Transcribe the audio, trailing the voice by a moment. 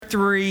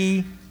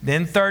33,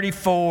 then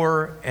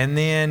 34, and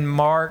then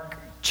Mark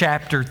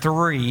chapter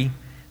 3,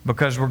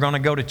 because we're going to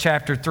go to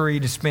chapter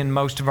 3 to spend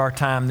most of our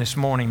time this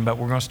morning. But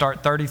we're going to start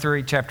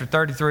chapter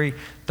 33,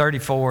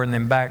 34, and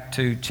then back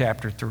to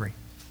chapter 3.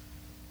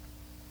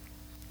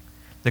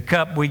 The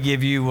cup we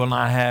give you will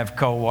not have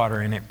cold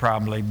water in it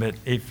probably, but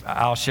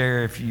I'll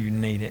share if you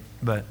need it.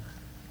 But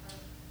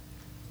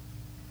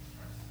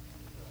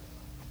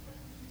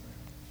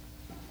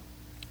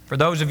for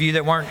those of you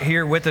that weren't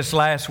here with us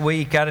last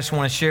week, I just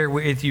want to share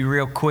with you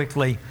real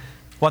quickly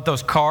what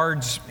those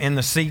cards in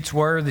the seats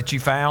were that you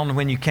found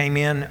when you came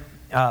in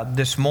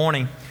this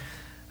morning.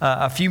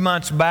 A few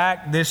months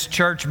back, this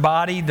church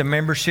body, the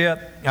membership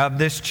of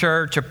this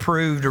church,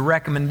 approved a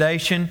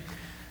recommendation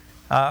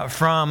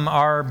from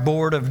our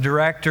board of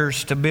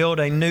directors to build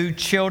a new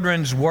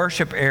children's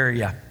worship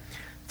area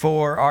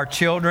for our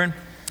children,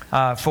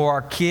 for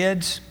our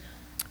kids.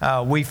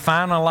 We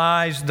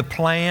finalized the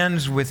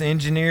plans with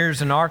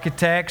engineers and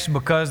architects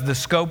because the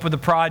scope of the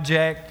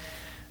project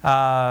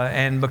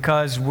and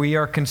because we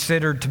are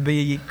considered to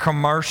be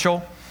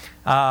commercial.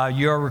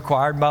 You are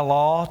required by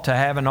law to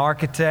have an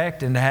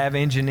architect and to have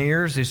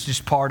engineers. It's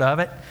just part of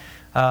it,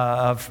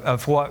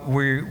 of what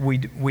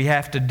we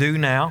have to do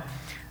now.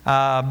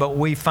 But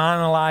we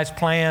finalized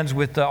plans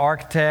with the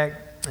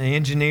architect, the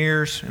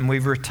engineers, and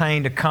we've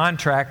retained a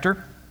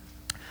contractor.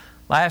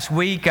 Last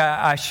week,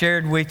 I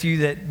shared with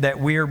you that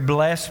we're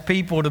blessed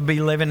people to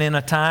be living in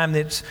a time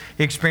that's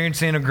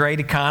experiencing a great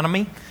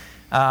economy.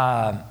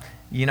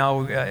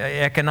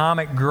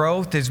 Economic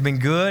growth has been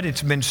good.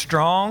 It's been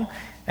strong.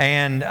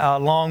 And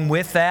along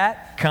with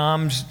that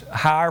comes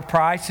higher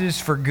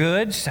prices for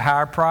goods,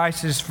 higher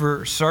prices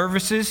for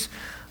services,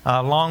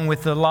 along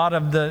with a lot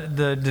of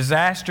the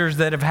disasters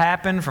that have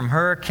happened from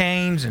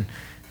hurricanes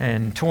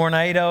and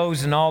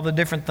tornadoes and all the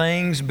different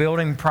things.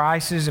 Building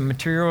prices and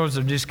materials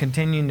are just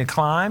continuing to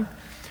climb.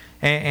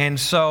 And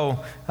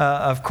so,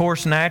 of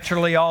course,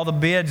 naturally, all the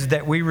bids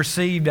that we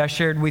received, I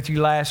shared with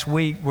you last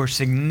week, were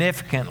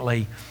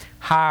significantly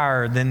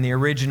higher than the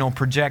original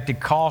projected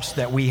cost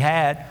that we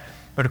had.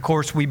 But, of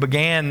course, we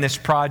began this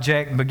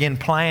project and began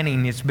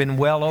planning. It's been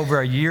well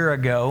over a year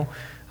ago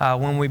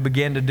when we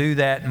began to do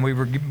that, and we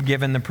were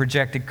given the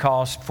projected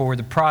cost for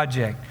the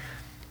project.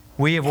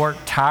 We have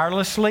worked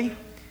tirelessly,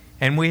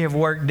 and we have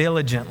worked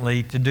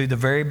diligently to do the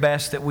very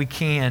best that we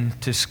can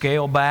to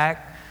scale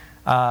back,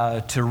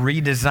 to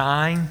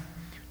redesign,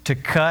 to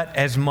cut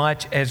as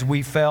much as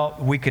we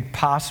felt we could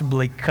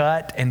possibly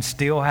cut and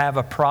still have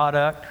a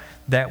product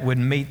that would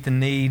meet the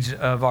needs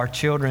of our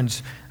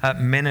children's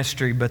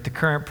ministry. But the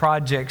current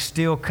project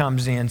still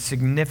comes in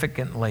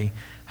significantly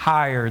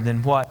higher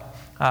than what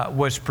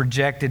was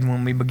projected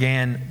when we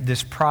began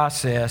this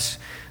process.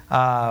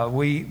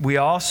 We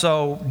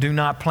also do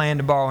not plan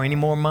to borrow any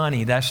more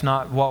money. That's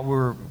not what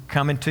we're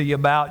coming to you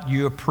about.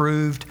 You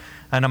approved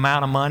an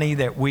amount of money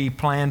that we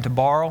plan to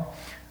borrow.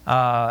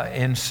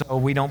 And so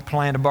we don't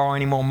plan to borrow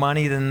any more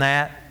money than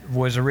that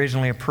was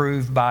originally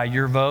approved by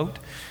your vote.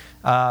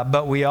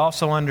 But we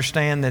also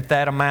understand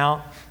that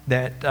amount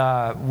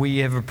that we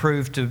have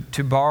approved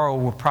to borrow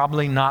will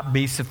probably not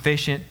be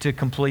sufficient to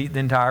complete the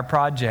entire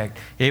project.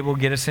 It will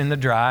get us in the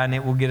dry, and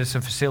it will get us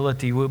a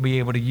facility we'll be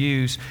able to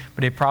use,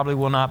 but it probably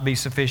will not be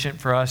sufficient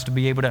for us to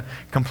be able to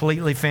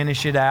completely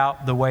finish it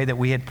out the way that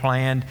we had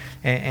planned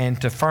and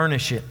to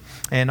furnish it.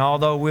 And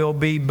although we'll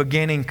be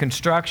beginning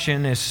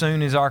construction as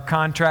soon as our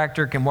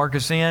contractor can work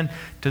us in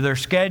to their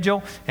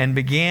schedule and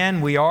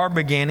we are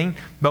beginning,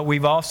 but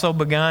we've also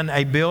begun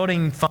a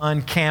building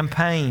fund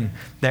campaign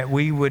that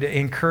we would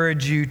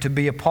encourage you to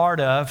be a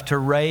part of to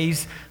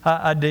raise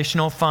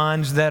additional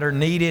funds that are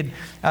needed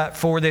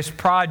for this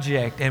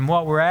project. And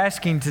what we're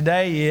asking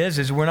today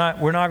is we're not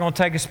going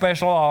to take a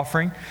special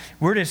offering.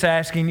 We're just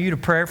asking you to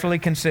prayerfully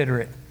consider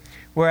it.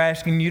 We're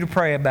asking you to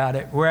pray about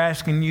it. We're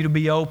asking you to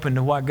be open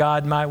to what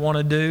God might want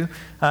to do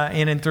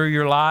in and through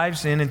your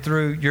lives, in and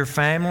through your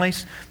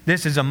families.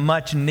 This is a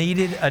much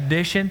needed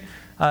addition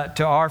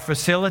to our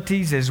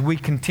facilities as we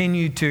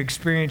continue to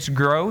experience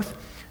growth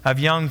of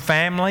young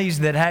families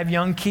that have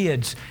young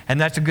kids. And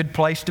that's a good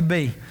place to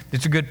be.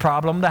 It's a good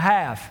problem to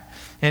have.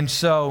 And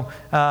so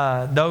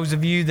those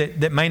of you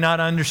that may not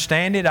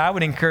understand it, I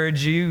would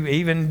encourage you,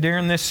 even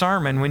during this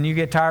sermon, when you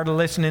get tired of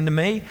listening to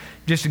me,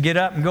 just to get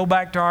up and go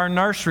back to our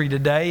nursery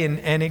today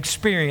and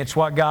experience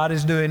what God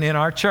is doing in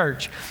our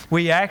church.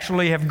 We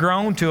actually have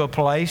grown to a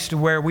place to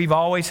where we've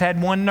always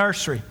had one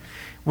nursery.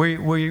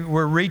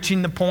 We're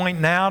reaching the point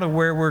now to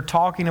where we're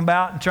talking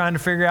about and trying to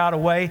figure out a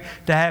way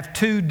to have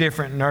two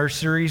different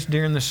nurseries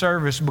during the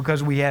service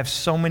because we have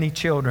so many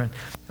children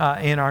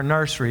in our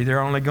nursery.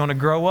 They're only going to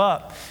grow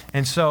up.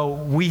 And so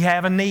we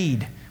have a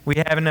need. We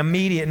have an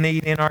immediate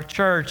need in our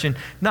church. And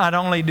not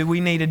only do we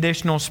need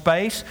additional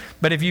space,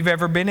 but if you've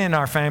ever been in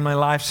our Family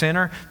Life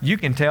Center, you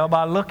can tell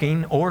by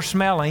looking or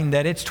smelling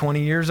that it's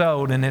 20 years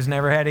old and has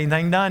never had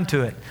anything done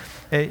to it.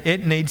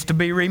 it needs to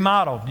be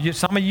remodeled.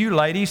 Some of you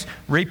ladies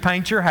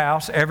repaint your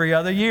house every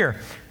other year.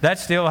 That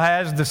still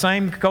has the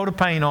same coat of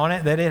paint on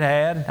it that it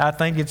had. I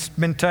think it's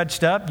been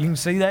touched up. You can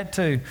see that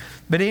too.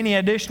 But any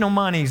additional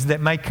monies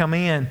that may come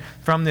in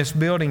from this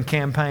building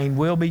campaign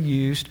will be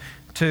used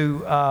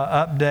to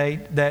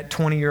update that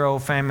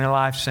 20-year-old Family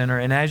Life Center.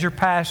 And as your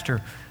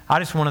pastor, I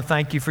just want to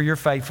thank you for your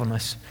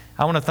faithfulness.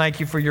 I want to thank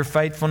you for your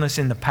faithfulness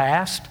in the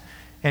past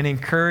and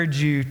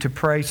encourage you to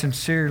pray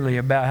sincerely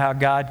about how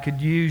God could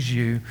use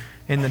you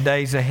in the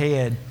days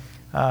ahead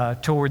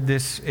toward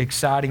this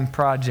exciting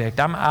project.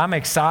 I'm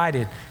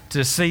excited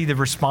to see the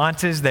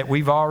responses that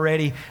we've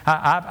already...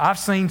 I've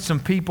seen some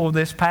people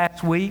this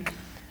past week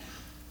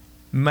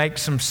make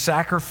some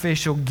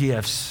sacrificial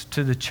gifts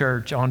to the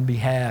church on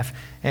behalf.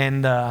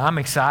 And I'm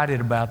excited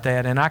about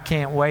that. And I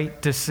can't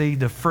wait to see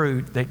the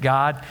fruit that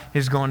God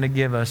is going to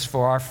give us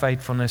for our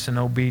faithfulness and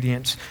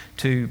obedience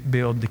to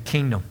build the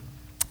kingdom.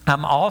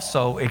 I'm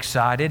also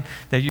excited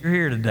that you're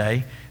here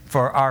today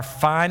for our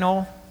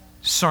final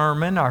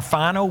sermon, our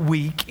final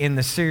week in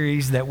the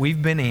series that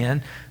we've been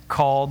in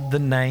called The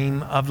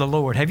Name of the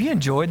Lord. Have you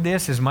enjoyed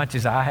this as much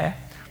as I have?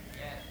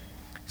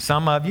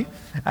 Some of you,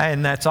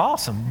 and that's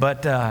awesome.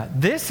 But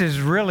this has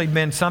really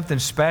been something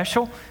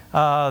special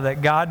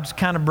that God's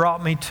kind of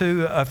brought me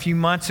to a few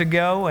months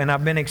ago, and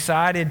I've been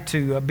excited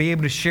to be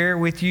able to share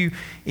with you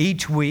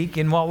each week.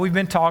 And what we've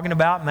been talking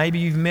about, maybe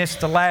you've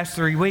missed the last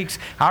 3 weeks.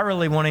 I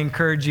really want to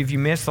encourage you, if you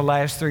missed the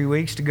last 3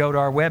 weeks, to go to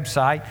our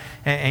website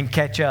and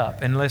catch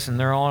up. And listen,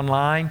 they're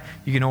online.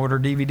 You can order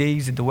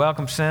DVDs at the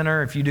Welcome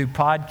Center. If you do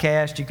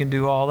podcasts, you can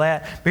do all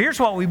that. But here's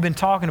what we've been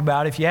talking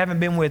about. If you haven't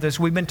been with us,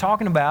 we've been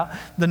talking about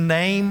the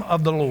name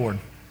of the Lord.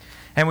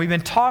 And we've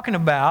been talking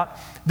about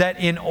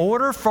that in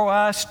order for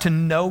us to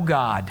know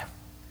God,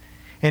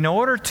 in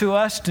order to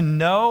us to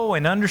know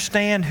and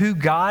understand who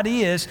God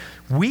is,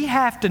 we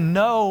have to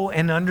know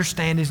and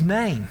understand His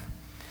name.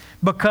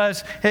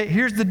 Because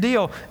here's the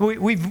deal.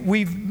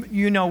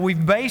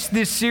 We've based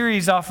this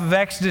series off of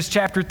Exodus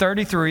chapter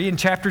 33 and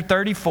chapter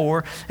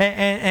 34.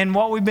 And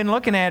what we've been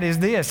looking at is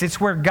this.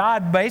 It's where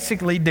God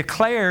basically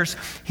declares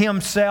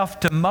Himself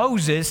to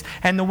Moses.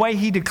 And the way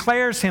He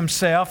declares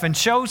Himself and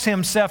shows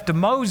Himself to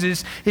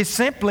Moses is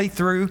simply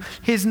through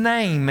His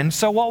name. And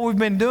so what we've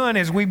been doing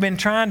is we've been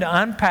trying to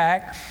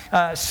unpack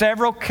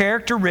several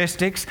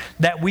characteristics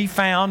that we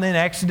found in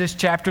Exodus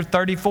chapter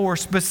 34.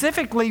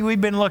 Specifically, we've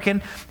been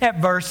looking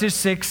at verses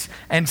 6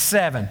 and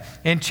 7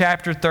 in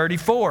chapter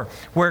 34,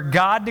 where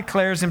God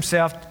declares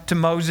Himself to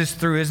Moses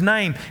through His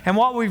name. And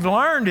what we've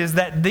learned is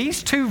that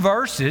these two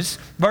verses,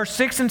 verse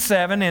 6 and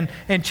 7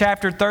 in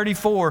chapter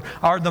 34,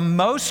 are the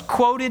most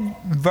quoted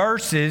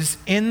verses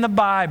in the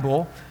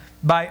Bible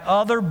by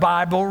other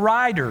Bible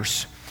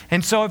writers.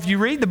 And so if you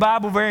read the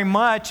Bible very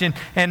much, and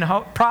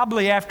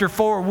probably after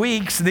 4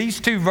 weeks, these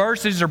two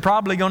verses are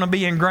probably going to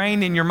be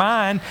ingrained in your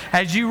mind.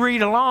 As you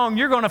read along,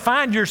 you're going to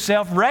find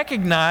yourself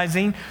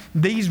recognizing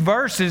these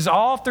verses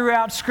all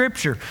throughout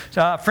Scripture.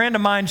 So a friend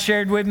of mine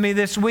shared with me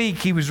this week.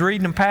 He was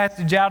reading a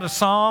passage out of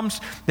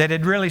Psalms that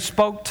had really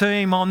spoke to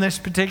him on this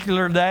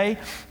particular day,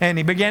 and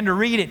he began to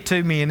read it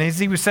to me. And as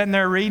he was sitting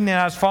there reading it,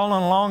 I was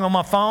following along on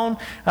my phone.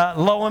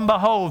 Lo and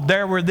behold,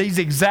 there were these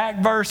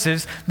exact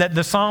verses that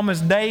the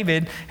psalmist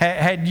David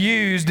had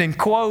used and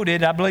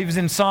quoted. I believe it was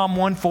in Psalm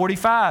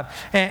 145.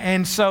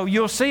 And so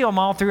you'll see them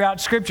all throughout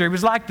Scripture. It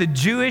was like the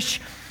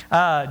Jewish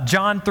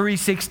John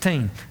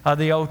 3:16 of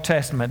the Old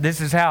Testament.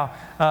 This is how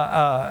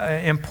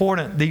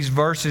important these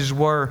verses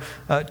were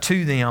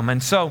to them.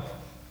 And so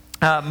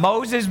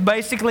Moses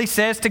basically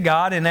says to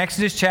God in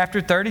Exodus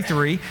chapter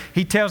 33,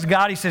 he tells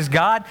God, he says,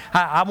 God,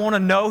 I want to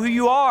know who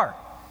you are.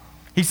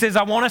 He says,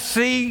 I want to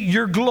see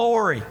your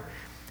glory.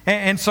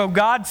 And so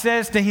God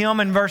says to him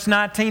in verse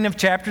 19 of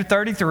chapter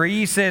 33,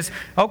 He says,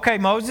 okay,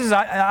 Moses,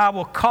 I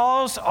will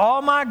cause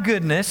all my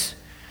goodness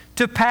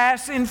to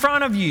pass in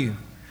front of you.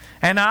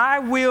 And I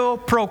will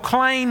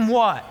proclaim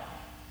what?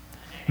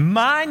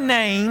 My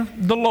name,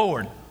 the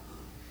Lord.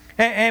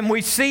 And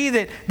we see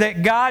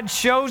that God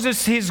shows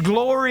us His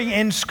glory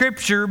in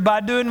Scripture by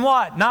doing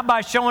what? Not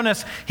by showing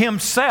us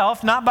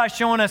Himself, not by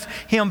showing us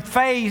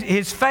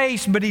His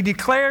face, but He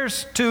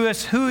declares to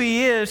us who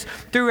He is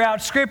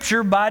throughout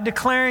Scripture by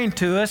declaring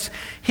to us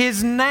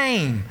His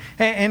name.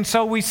 And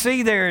so we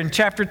see there in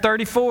chapter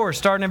 34,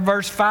 starting in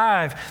verse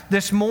 5,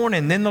 this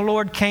morning, then the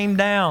Lord came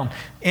down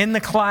in the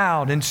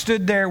cloud and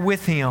stood there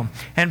with him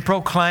and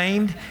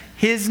proclaimed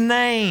His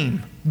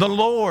name, the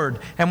Lord.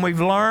 And we've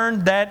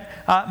learned that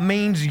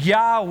means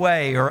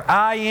Yahweh, or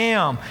I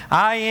am,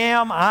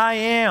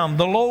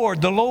 the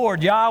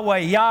Lord,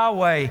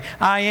 Yahweh.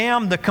 I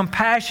am the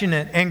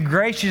compassionate and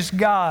gracious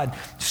God,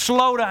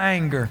 slow to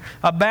anger,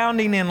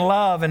 abounding in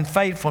love and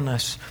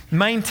faithfulness,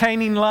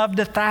 maintaining love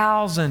to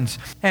thousands,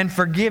 and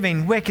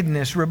forgiving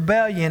wickedness,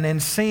 rebellion,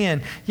 and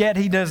sin. Yet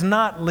He does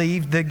not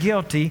leave the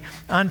guilty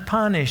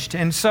unpunished.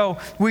 And so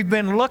we've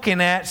been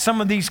looking at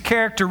some of these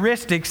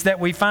characteristics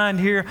that we find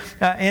here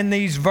in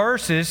these these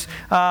verses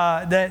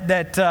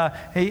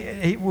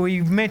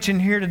we've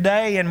mentioned here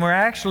today, and we're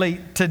actually,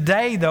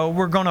 today though,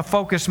 we're going to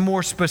focus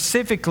more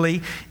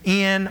specifically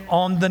in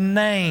on the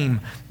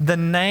name. The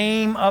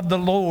name of the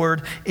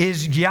Lord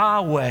is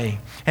Yahweh.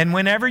 And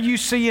whenever you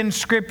see in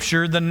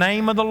Scripture the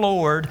name of the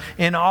Lord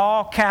in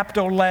all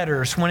capital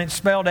letters, when it's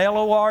spelled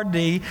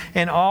L-O-R-D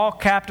in all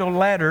capital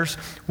letters,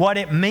 what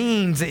it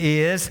means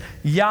is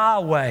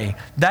Yahweh.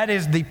 That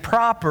is the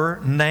proper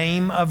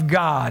name of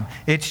God.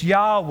 It's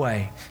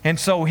Yahweh. And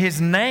so His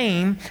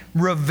name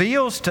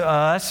reveals to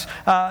us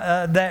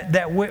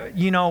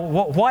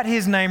what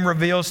His name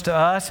reveals to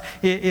us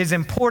is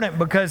important,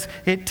 because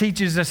it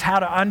teaches us how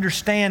to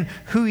understand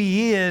who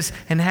He is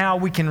and how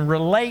we can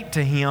relate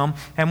to Him,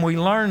 and we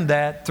learn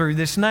that through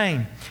this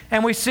name.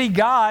 And we see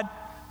God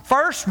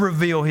first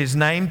reveal His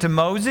name to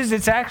Moses.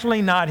 It's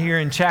actually not here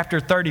in chapter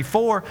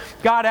 34.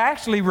 God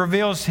actually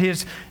reveals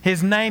His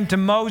name to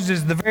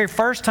Moses the very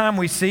first time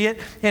we see it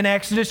in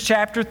Exodus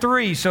chapter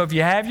 3. So if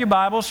you have your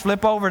Bibles,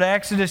 flip over to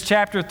Exodus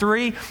chapter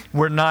 3.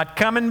 We're not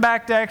coming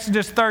back to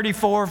Exodus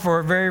 34 for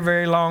a very,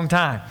 very long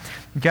time.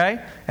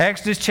 Okay?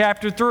 Exodus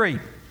chapter 3.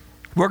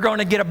 We're going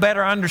to get a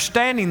better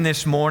understanding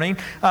this morning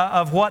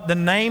of what the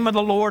name of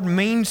the Lord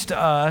means to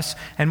us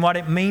and what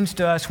it means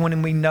to us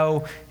when we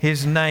know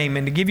His name.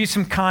 And to give you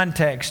some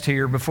context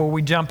here before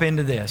we jump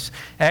into this,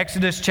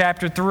 Exodus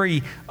chapter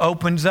 3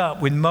 opens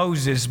up with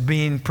Moses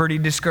being pretty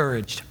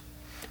discouraged.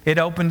 It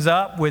opens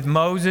up with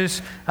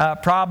Moses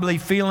probably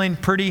feeling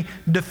pretty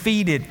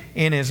defeated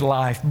in his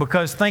life,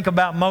 because think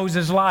about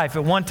Moses' life.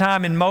 At one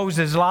time in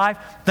Moses' life,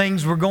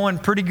 things were going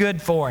pretty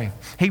good for him.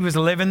 He was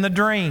living the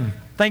dream.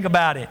 Think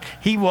about it.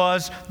 He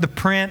was the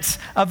prince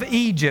of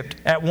Egypt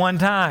at one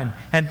time,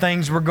 and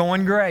things were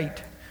going great.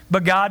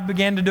 But God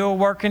began to do a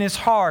work in his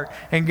heart,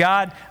 and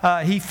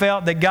he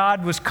felt that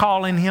God was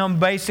calling him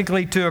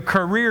basically to a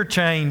career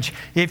change,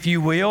 if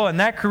you will. And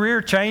that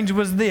career change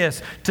was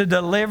this: to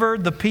deliver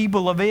the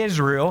people of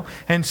Israel.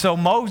 And so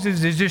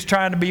Moses is just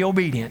trying to be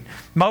obedient.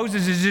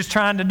 Moses is just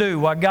trying to do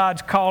what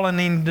God's calling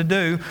him to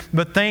do,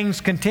 but things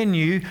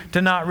continue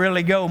to not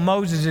really go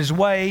Moses'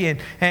 way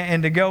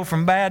and to go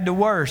from bad to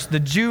worse. The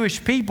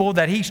Jewish people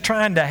that he's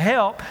trying to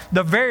help,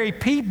 the very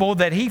people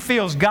that he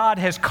feels God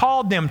has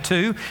called them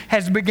to,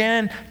 has begun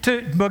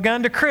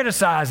to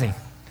criticize him.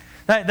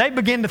 They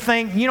begin to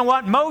think, you know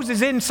what,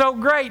 Moses isn't so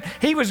great.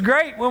 He was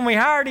great when we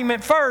hired him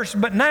at first,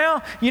 but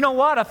now, you know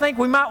what, I think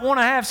we might want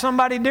to have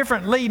somebody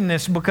different leading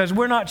us, because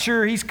we're not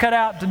sure he's cut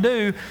out to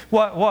do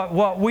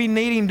what we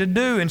need him to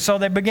do. And so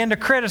they begin to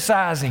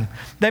criticize him.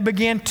 They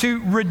begin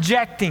to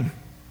reject him.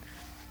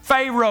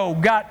 Pharaoh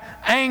got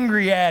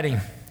angry at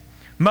him.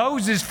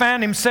 Moses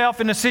found himself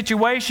in a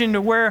situation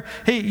to where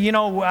he,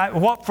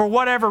 for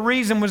whatever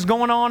reason was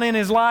going on in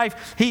his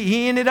life,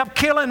 he ended up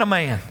killing a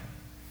man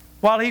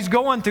while he's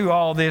going through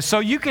all this. So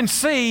you can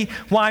see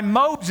why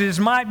Moses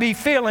might be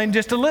feeling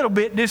just a little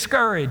bit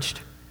discouraged.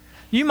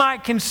 You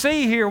can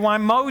see here why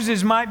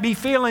Moses might be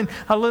feeling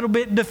a little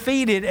bit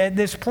defeated at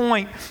this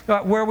point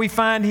where we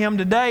find him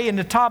today. And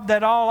to top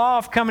that all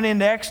off, coming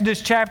into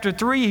Exodus chapter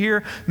 3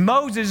 here,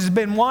 Moses has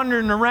been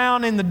wandering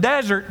around in the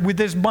desert with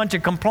this bunch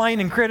of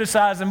complaining,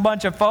 criticizing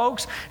bunch of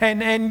folks.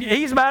 And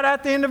he's about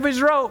at the end of his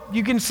rope.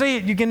 You can see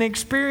it. You can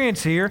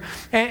experience here.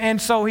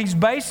 And so he's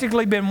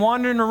basically been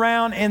wandering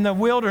around in the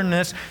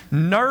wilderness,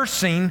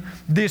 nursing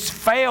this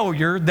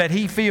failure that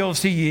he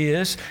feels he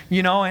is,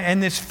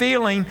 and this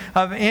feeling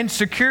of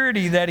insecurity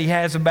that he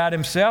has about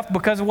himself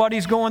because of what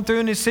he's going through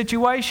in his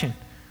situation.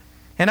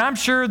 And I'm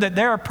sure that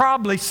there are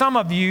probably some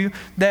of you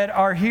that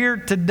are here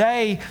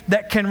today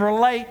that can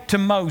relate to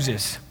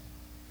Moses.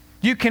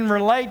 You can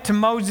relate to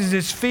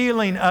Moses'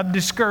 feeling of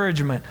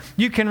discouragement.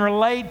 You can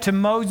relate to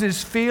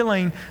Moses'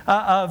 feeling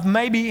of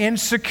maybe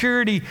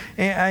insecurity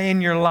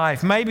in your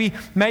life.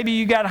 Maybe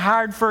you got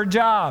hired for a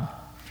job,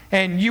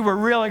 and you were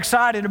real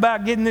excited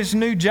about getting this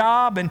new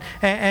job,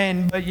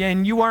 and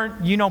you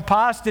weren't,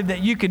 positive that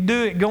you could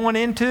do it going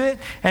into it.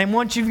 And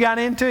once you got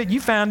into it, you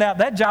found out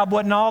that job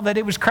wasn't all that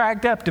it was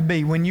cracked up to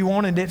be when you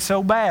wanted it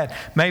so bad.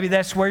 Maybe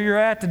that's where you're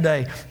at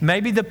today.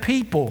 Maybe the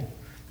people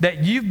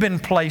that you've been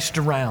placed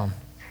around,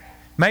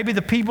 maybe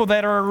the people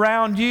that are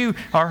around you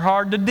are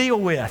hard to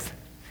deal with.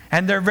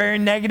 And they're very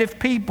negative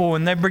people,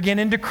 and they're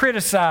beginning to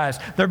criticize.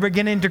 They're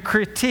beginning to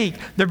critique.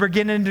 They're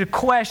beginning to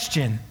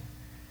question.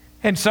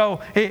 And so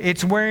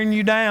it's wearing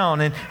you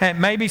down. And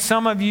maybe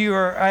some of you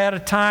are at a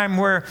time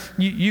where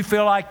you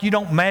feel like you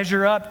don't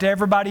measure up to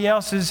everybody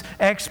else's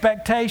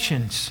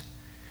expectations.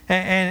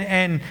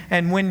 And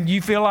when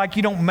you feel like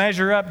you don't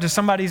measure up to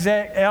somebody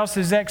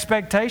else's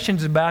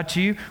expectations about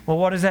you, well,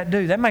 what does that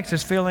do? That makes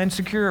us feel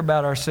insecure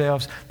about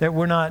ourselves, that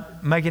we're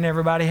not making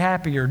everybody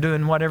happy or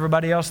doing what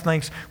everybody else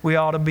thinks we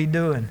ought to be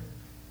doing.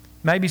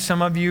 Maybe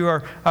some of you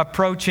are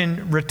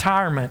approaching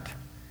retirement.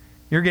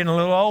 You're getting a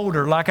little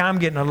older, like I'm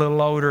getting a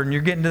little older, and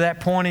you're getting to that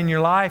point in your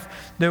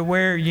life that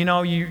where,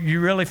 you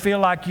really feel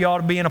like you ought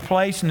to be in a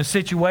place, in a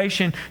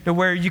situation to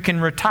where you can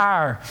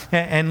retire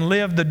and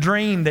live the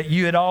dream that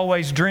you had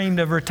always dreamed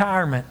of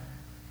retirement.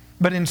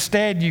 But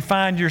instead, you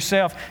find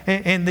yourself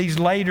in these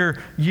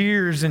later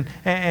years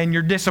and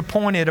you're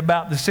disappointed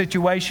about the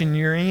situation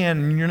you're in.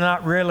 And you're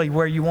not really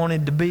where you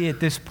wanted to be at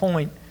this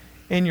point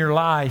in your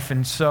life.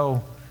 And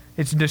so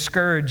it's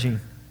discouraging.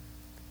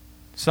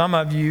 Some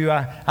of you,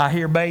 I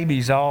hear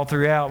babies all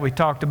throughout. We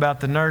talked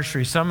about the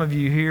nursery. Some of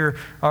you here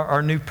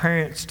are new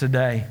parents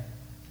today.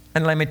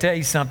 And let me tell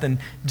you something,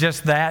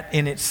 just that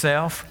in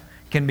itself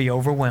can be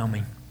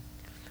overwhelming.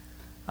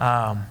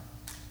 I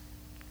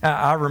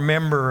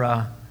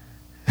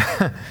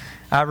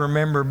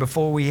remember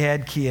before we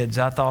had kids,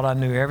 I thought I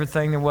knew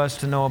everything there was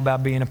to know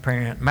about being a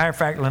parent. Matter of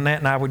fact, Lynette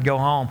and I would go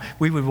home.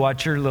 We would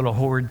watch your little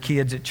horde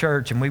kids at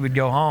church, and we would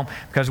go home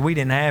because we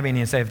didn't have any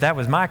and say, if that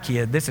was my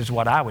kid, this is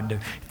what I would do.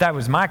 If that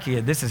was my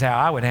kid, this is how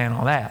I would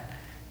handle that.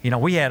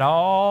 We had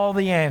all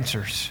the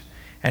answers.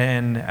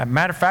 And a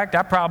matter of fact,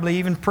 I probably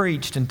even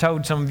preached and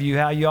told some of you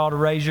how you ought to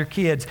raise your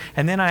kids.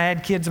 And then I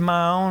had kids of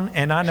my own,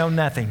 and I know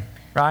nothing,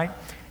 right?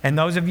 And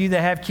those of you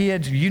that have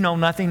kids, you know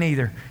nothing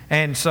either.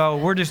 And so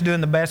we're just doing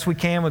the best we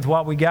can with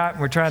what we got,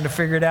 and we're trying to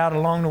figure it out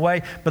along the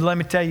way. But let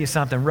me tell you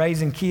something,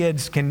 raising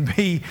kids can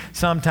be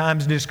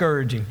sometimes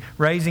discouraging.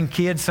 Raising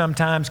kids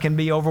sometimes can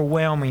be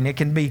overwhelming. It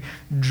can be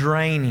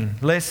draining.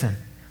 Listen,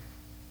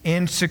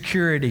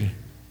 insecurity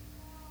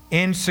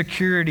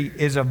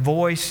is a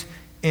voice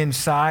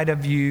inside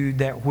of you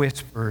that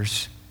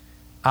whispers,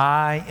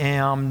 I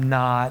am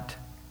not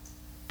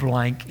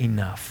blank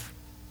enough.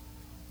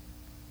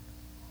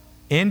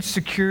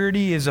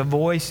 Insecurity is a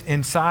voice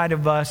inside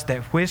of us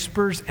that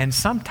whispers, and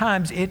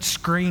sometimes it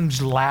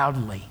screams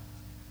loudly,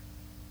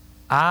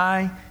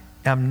 I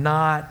am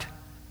not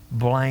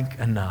blank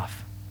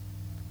enough.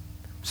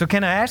 So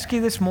can I ask you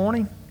this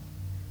morning,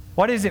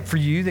 what is it for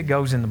you that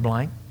goes in the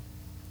blank?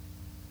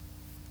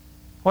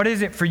 What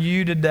is it for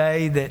you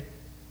today that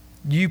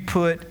you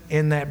put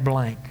in that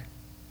blank?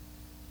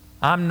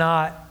 I'm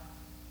not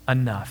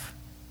enough.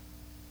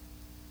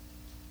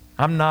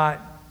 I'm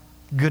not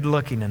good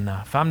looking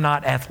enough. I'm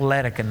not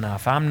athletic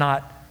enough. I'm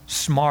not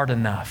smart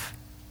enough.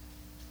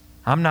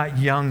 I'm not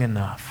young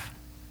enough.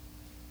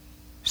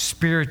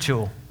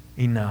 Spiritual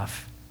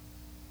enough.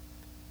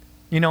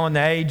 In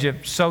the age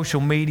of social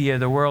media,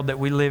 the world that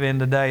we live in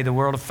today, the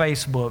world of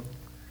Facebook,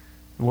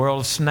 the world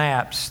of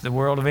Snaps, the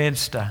world of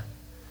Insta,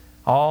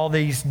 all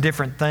these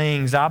different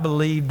things, I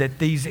believe that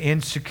these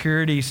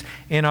insecurities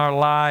in our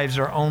lives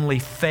are only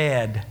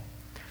fed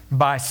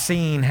by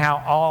seeing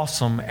how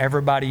awesome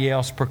everybody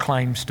else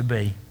proclaims to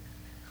be.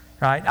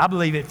 Right? I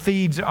believe it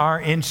feeds our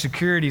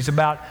insecurities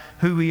about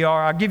who we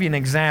are. I'll give you an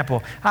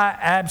example. I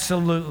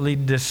absolutely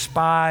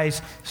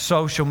despise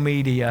social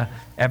media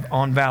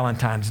on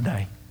Valentine's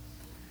Day.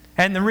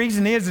 And the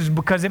reason is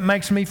because it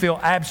makes me feel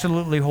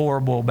absolutely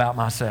horrible about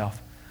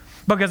myself.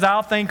 Because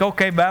I'll think,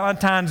 okay,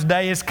 Valentine's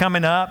Day is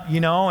coming up,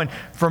 and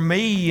for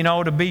me,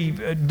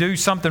 to do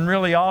something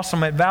really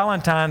awesome at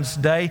Valentine's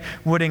Day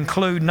would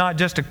include not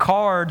just a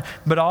card,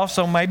 but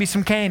also maybe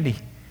some candy,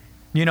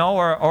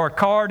 or a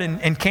card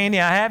and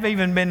candy. I have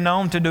even been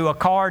known to do a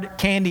card,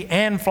 candy,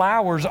 and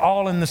flowers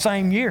all in the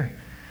same year,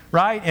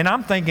 right? And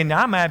I'm thinking,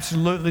 I'm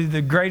absolutely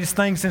the greatest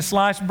thing since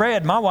sliced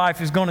bread. My wife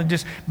is going to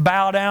just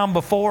bow down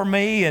before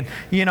me, and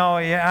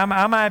I'm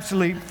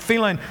absolutely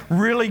feeling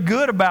really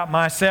good about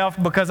myself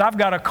because I've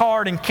got a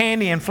card and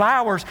candy and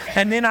flowers.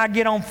 And then I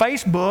get on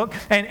Facebook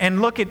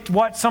and look at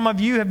what some of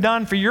you have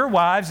done for your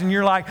wives, and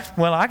you're like,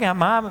 well, I got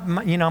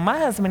my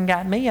husband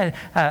got me a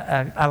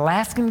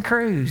Alaskan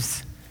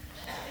cruise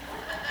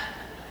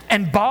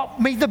and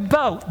bought me the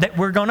boat that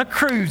we're going to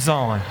cruise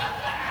on.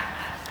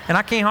 And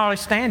I can't hardly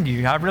stand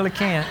you. I really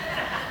can't.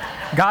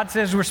 God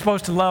says we're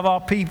supposed to love all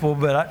people,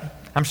 but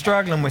I'm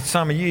struggling with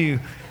some of you.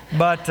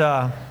 But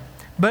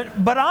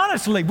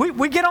honestly,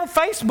 we get on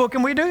Facebook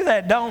and we do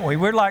that, don't we?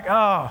 We're like,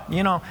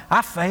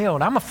 I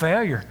failed. I'm a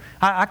failure.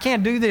 I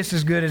can't do this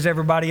as good as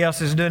everybody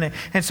else is doing it.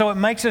 And so it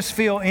makes us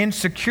feel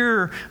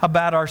insecure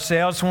about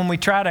ourselves when we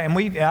try to, and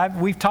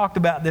we've talked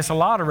about this a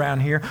lot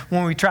around here,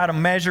 when we try to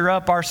measure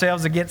up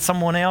ourselves against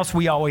someone else,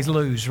 we always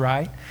lose,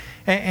 right?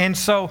 And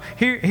so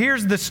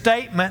here's the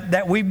statement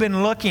that we've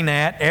been looking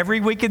at every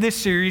week of this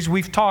series.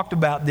 We've talked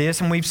about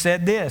this and we've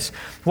said this.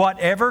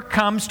 Whatever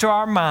comes to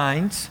our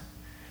minds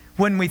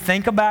when we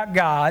think about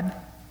God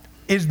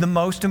is the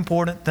most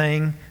important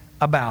thing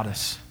about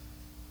us.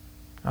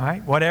 All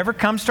right? Whatever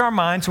comes to our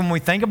minds when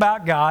we think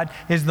about God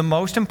is the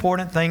most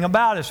important thing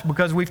about us,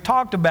 because we've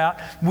talked about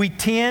we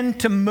tend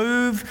to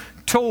move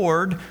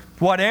toward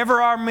whatever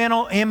our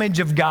mental image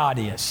of God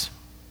is.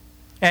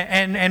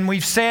 And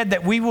we've said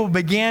that we will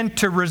begin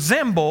to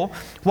resemble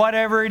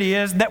whatever it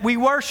is that we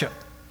worship.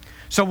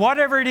 So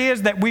whatever it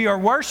is that we are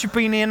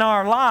worshiping in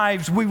our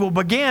lives, we will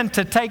begin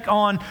to take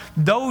on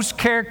those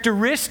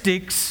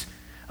characteristics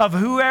of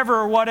whoever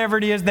or whatever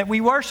it is that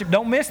we worship.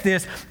 Don't miss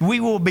this.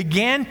 We will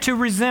begin to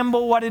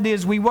resemble what it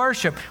is we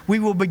worship. We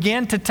will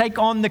begin to take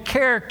on the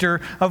character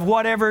of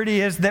whatever it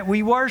is that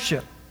we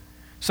worship.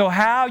 So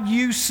how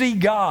you see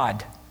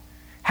God,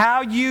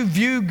 how you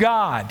view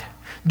God,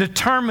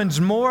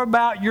 determines more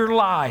about your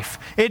life.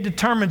 It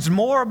determines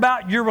more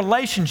about your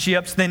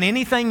relationships than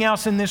anything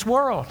else in this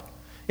world.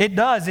 It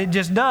does. It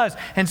just does.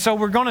 And so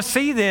we're going to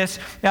see this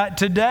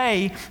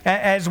today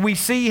as we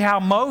see how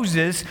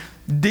Moses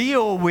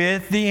deal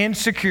with the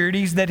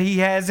insecurities that he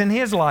has in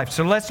his life.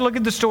 So let's look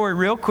at the story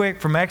real quick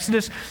from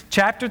Exodus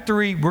chapter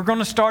 3. We're going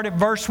to start at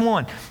verse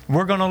 1.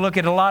 We're going to look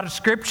at a lot of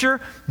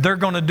scripture. They're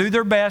going to do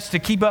their best to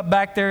keep up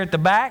back there at the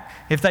back.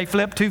 If they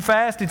flip too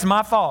fast, it's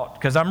my fault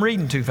because I'm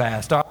reading too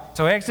fast. All right?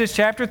 So Exodus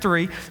chapter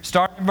 3,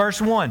 start at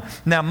verse 1.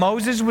 Now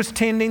Moses was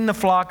tending the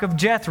flock of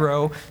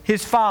Jethro,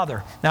 his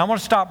father. Now I want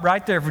to stop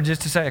right there for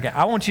just a second.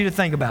 I want you to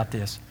think about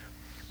this.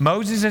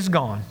 Moses has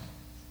gone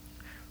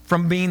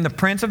from being the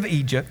prince of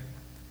Egypt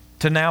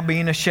to now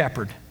being a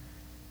shepherd.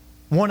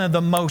 One of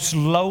the most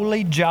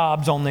lowly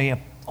jobs on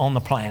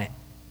the planet.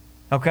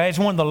 Okay? It's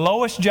one of the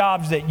lowest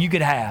jobs that you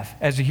could have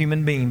as a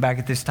human being back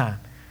at this time.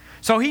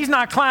 So he's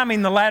not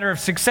climbing the ladder of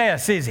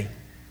success, is he?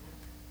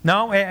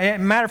 No.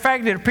 Matter of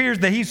fact, it appears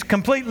that he's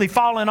completely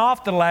fallen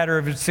off the ladder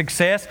of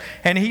success,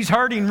 and he's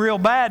hurting real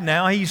bad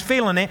now. He's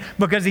feeling it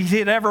because he's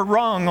hit every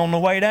rung on the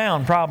way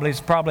down.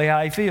 It's probably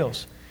how he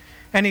feels.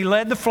 And he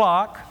led the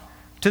flock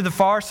to the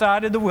far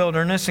side of the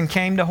wilderness and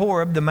came to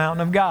Horeb, the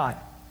mountain of God.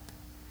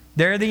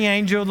 There the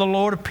angel of the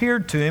Lord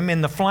appeared to him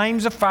in the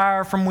flames of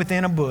fire from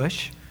within a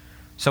bush.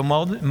 So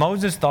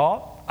Moses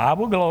thought, I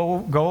will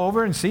go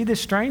over and see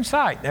this strange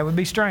sight. That would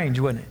be strange,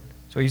 wouldn't it?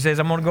 So he says,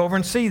 I'm going to go over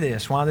and see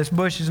this, while this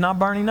bush is not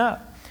burning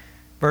up.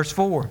 Verse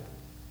 4,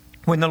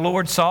 when the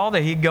Lord saw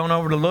that he'd gone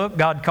over to look,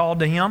 God called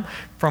to him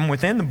from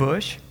within the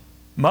bush,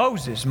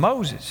 Moses,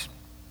 Moses.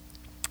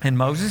 And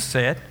Moses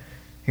said,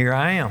 here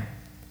I am.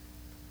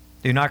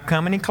 Do not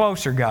come any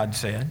closer, God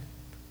said.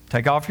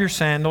 Take off your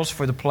sandals,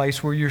 for the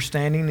place where you're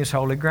standing is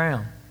holy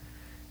ground.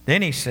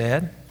 Then he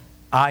said,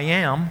 I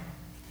am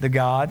the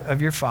God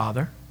of your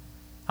father.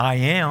 I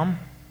am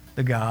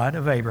the God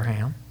of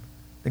Abraham,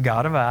 the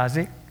God of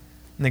Isaac,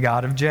 and the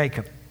God of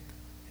Jacob.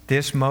 At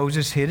this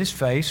Moses hid his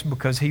face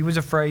because he was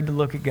afraid to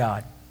look at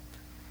God.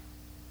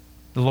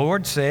 The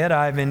Lord said,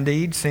 I have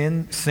indeed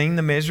seen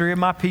the misery of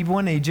my people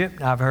in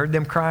Egypt. I've heard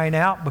them crying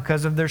out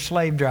because of their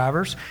slave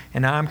drivers,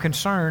 and I am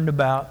concerned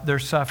about their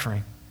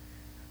suffering.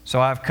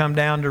 So I've come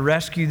down to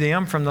rescue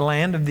them from the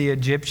land of the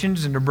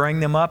Egyptians and to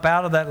bring them up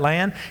out of that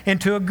land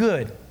into a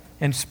good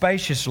and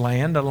spacious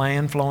land, a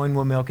land flowing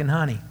with milk and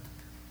honey.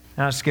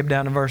 Now I'll skip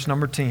down to verse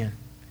number 10.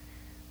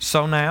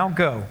 So now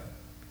go.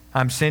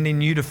 I'm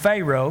sending you to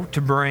Pharaoh to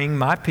bring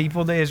my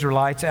people, the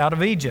Israelites, out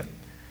of Egypt.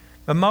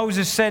 But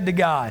Moses said to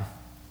God,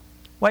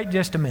 wait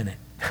just a minute.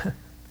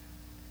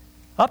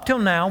 Up till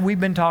now, we've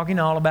been talking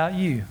all about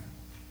you.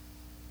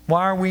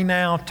 Why are we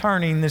now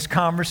turning this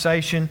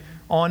conversation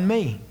on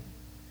me?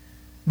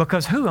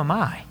 Because who am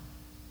I?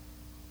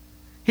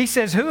 He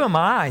says, who am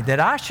I that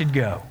I should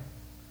go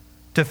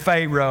to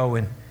Pharaoh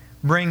and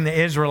bring the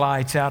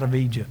Israelites out of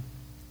Egypt?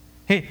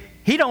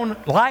 He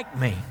don't like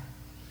me.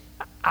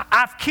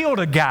 I've killed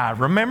a guy,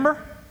 remember?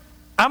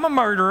 I'm a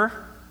murderer.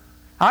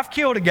 I've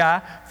killed a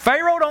guy.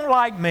 Pharaoh don't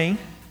like me.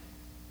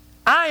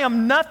 I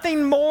am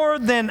nothing more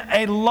than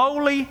a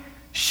lowly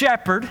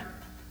shepherd.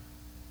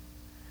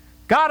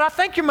 God, I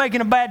think you're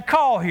making a bad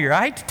call here.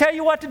 I hate to tell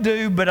you what to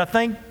do, but I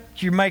think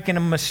you're making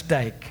a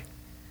mistake.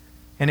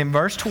 And in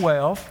verse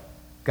 12,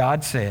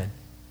 God said,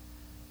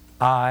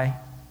 I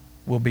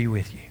will be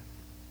with you.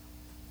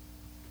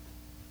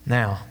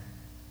 Now,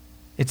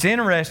 it's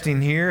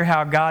interesting here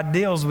how God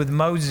deals with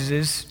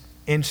Moses'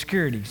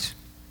 insecurities,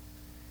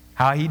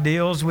 how he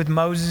deals with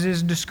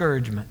Moses'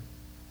 discouragement,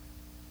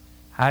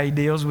 how he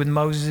deals with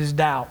Moses'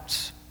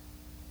 doubts.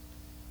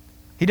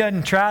 He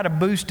doesn't try to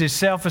boost his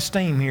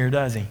self-esteem here,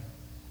 does he?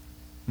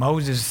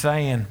 Moses is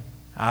saying,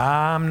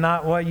 I'm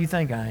not what you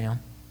think I am.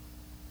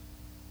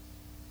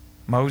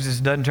 Moses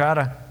doesn't try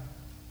to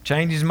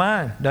change his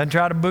mind, doesn't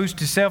try to boost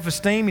his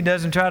self-esteem. He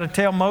doesn't try to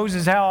tell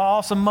Moses how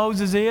awesome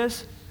Moses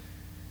is.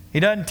 He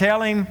doesn't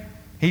tell him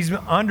he's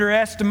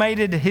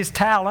underestimated his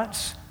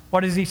talents.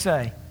 What does he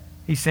say?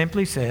 He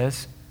simply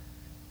says,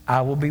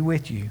 I will be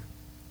with you.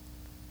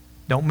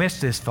 Don't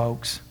miss this,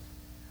 folks.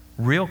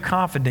 Real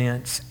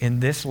confidence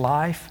in this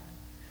life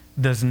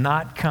does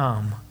not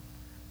come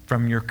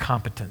from your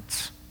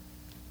competence.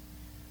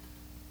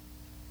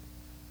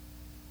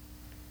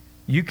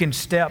 You can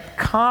step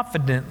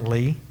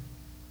confidently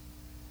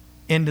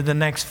into the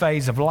next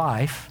phase of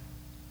life.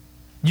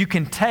 You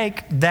can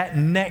take that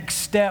next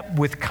step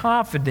with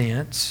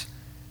confidence,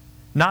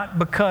 not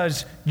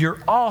because you're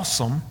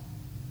awesome,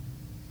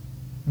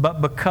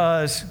 but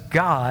because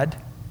God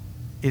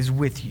is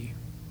with you.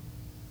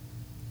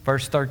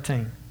 Verse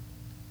 13.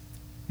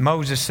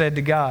 Moses said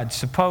to God,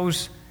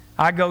 suppose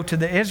I go to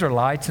the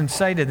Israelites and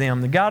say to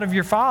them, the God of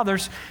your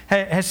fathers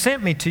has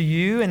sent me to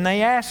you, and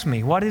they ask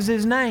me, what is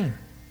his name?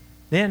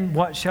 Then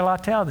what shall I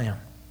tell them?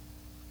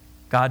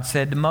 God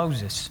said to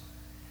Moses,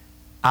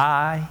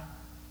 I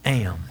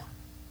am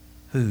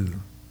who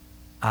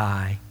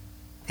I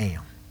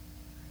am.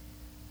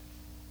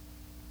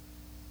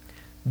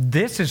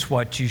 This is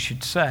what you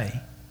should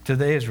say to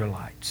the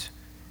Israelites.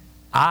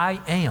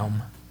 I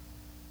am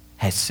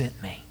has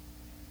sent me.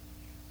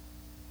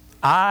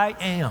 I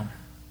am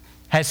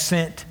has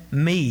sent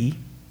me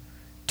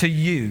to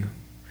you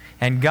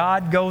And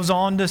God goes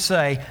on to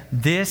say,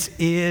 this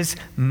is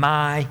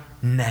my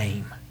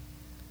name.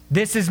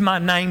 This is my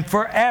name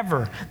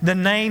forever, the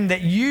name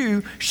that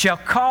you shall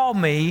call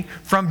me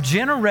from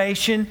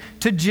generation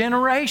to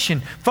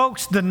generation.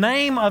 Folks, the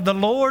name of the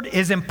Lord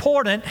is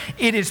important,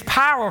 it is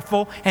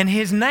powerful, and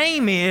His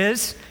name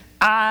is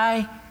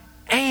I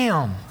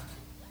Am.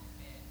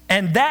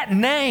 And that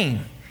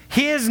name,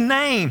 His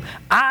name,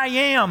 I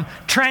Am,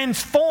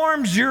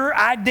 transforms your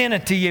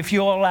identity if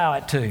you'll allow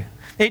it to.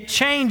 It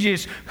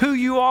changes who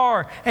you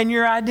are and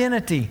your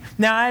identity.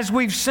 Now, as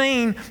we've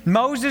seen,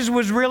 Moses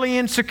was really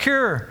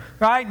insecure,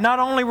 right? Not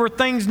only were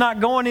things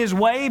not going his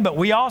way, but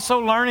we also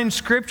learn in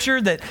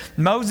Scripture that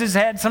Moses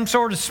had some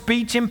sort of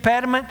speech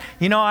impediment.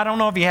 I don't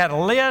know if he had a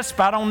lisp.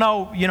 I don't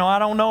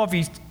know if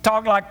he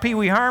talked like Pee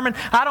Wee Herman.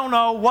 I don't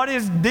know what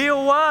his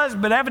deal was,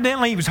 but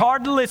evidently he was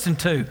hard to listen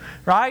to,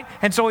 right?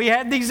 And so he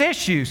had these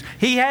issues.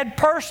 He had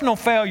personal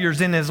failures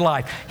in his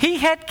life. He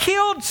had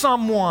killed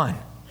someone.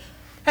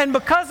 And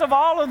because of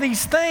all of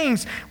these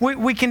things,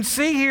 we can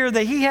see here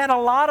that he had a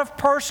lot of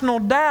personal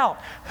doubt.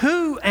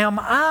 Who am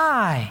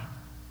I?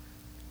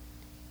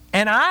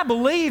 And I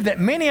believe that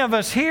many of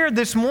us here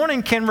this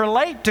morning can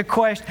relate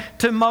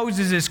to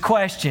Moses'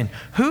 question,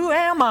 who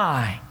am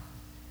I?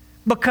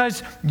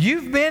 Because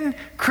you've been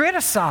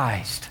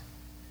criticized.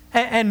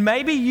 And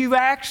maybe you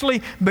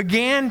actually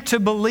began to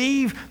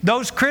believe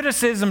those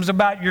criticisms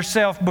about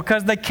yourself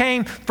because they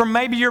came from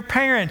maybe your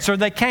parents, or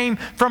they came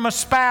from a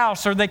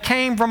spouse, or they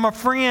came from a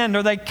friend,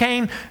 or they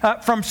came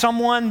from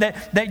someone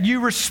that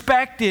you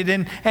respected.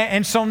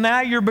 And so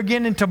now you're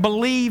beginning to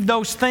believe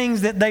those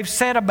things that they've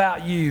said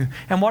about you.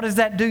 And what does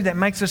that do? That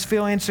makes us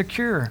feel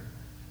insecure.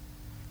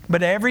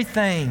 But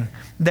everything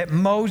that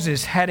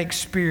Moses had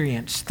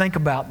experienced, think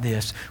about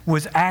this,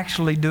 was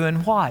actually doing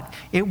what?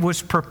 It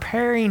was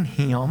preparing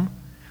him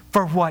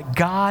for what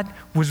God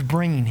was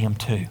bringing him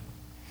to.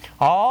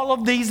 All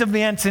of these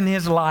events in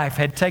his life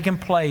had taken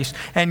place,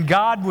 and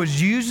God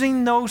was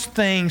using those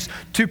things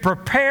to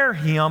prepare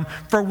him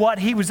for what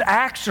He was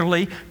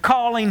actually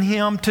calling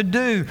him to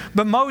do.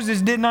 But Moses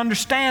didn't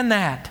understand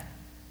that,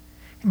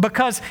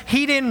 because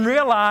he didn't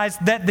realize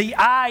that the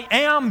I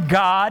Am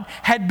God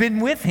had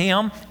been with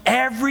him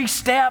every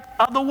step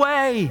of the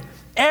way,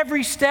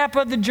 every step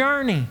of the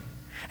journey.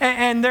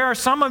 And there are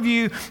some of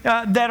you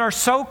that are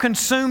so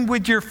consumed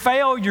with your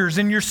failures,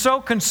 and you're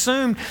so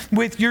consumed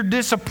with your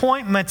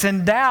disappointments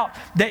and doubt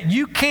that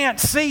you can't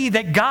see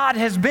that God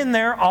has been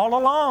there all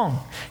along.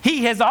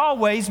 He has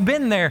always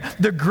been there.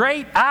 The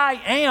great I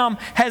Am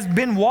has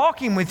been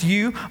walking with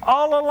you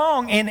all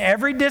along, in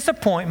every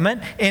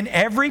disappointment, in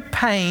every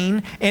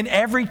pain, in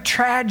every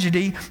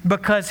tragedy,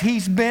 because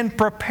He's been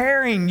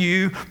preparing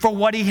you for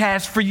what He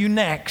has for you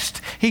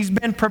next. He's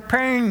been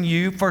preparing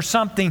you for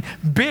something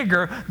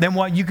bigger than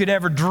what you could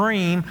ever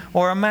dream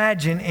or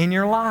imagine in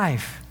your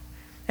life.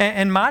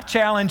 And my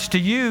challenge to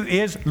you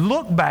is,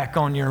 look back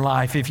on your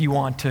life if you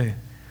want to.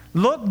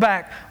 Look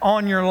back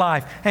on your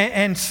life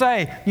and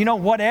say,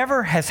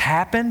 whatever has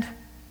happened,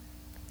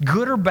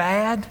 good or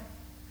bad,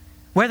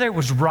 whether it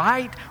was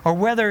right or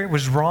whether it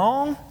was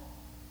wrong,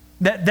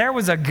 that there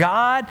was a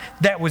God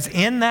that was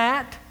in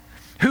that,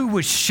 who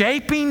was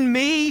shaping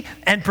me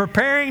and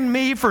preparing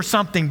me for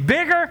something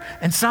bigger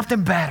and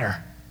something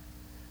better.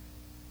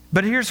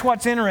 But here's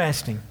what's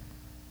interesting.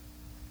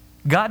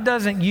 God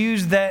doesn't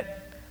use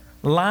that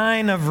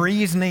line of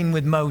reasoning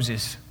with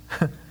Moses.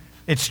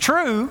 It's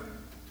true,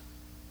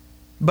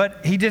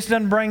 but He just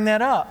doesn't bring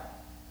that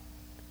up.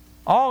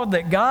 All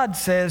that God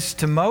says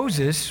to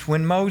Moses,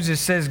 when Moses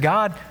says,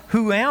 God,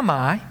 who am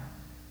I?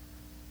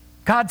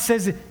 God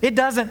says, it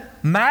doesn't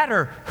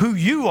matter who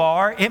you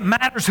are, it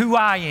matters who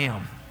I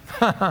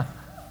am.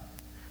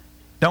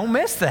 Don't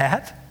miss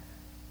that.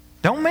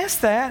 Don't miss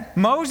that.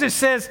 Moses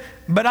says,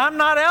 but I'm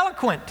not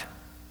eloquent.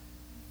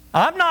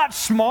 I'm not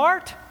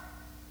smart.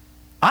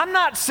 I'm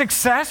not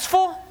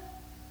successful.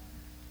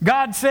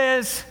 God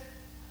says,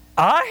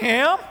 I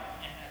am.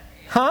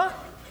 Huh?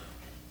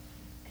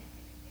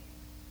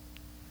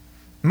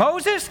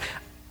 Moses,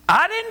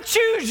 I didn't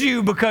choose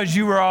you because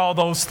you were all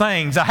those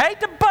things. I hate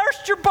to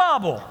burst your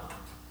bubble.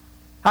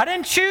 I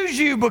didn't choose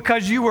you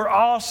because you were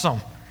awesome.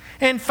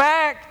 In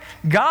fact,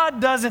 God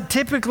doesn't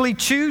typically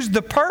choose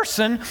the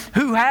person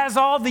who has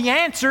all the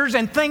answers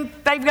and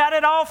think they've got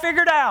it all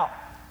figured out.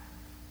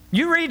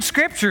 You read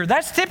Scripture,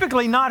 that's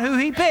typically not who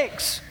He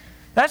picks.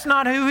 That's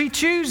not who He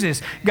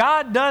chooses.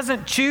 God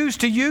doesn't choose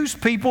to use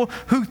people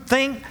who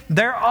think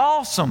they're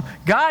awesome.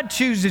 God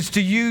chooses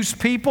to use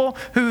people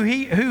who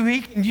He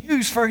can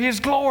use for His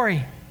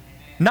glory,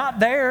 not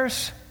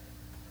theirs.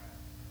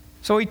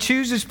 So He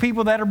chooses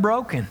people that are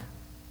broken.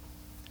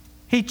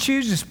 He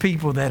chooses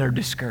people that are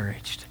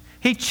discouraged.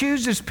 He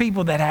chooses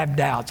people that have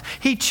doubts.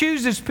 He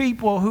chooses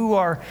people who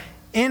are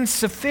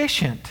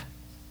insufficient,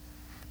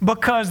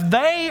 because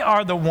they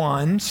are the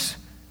ones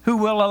who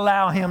will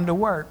allow Him to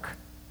work.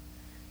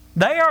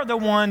 They are the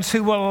ones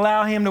who will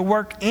allow Him to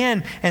work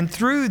in and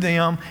through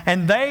them,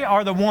 and they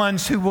are the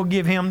ones who will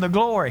give Him the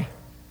glory.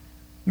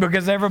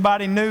 Because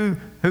everybody knew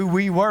who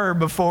we were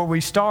before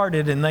we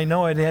started, and they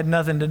know it had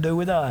nothing to do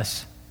with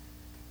us.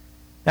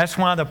 That's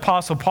why the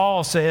Apostle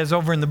Paul says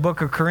over in the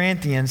book of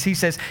Corinthians, he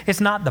says, it's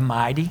not the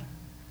mighty,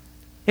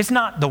 it's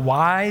not the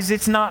wise,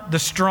 it's not the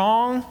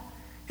strong,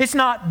 it's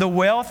not the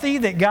wealthy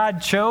that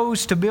God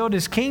chose to build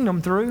His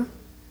kingdom through.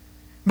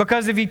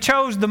 Because if He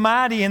chose the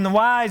mighty and the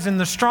wise and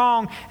the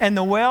strong and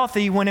the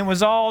wealthy, when it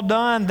was all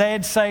done,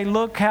 they'd say,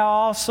 look how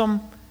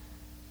awesome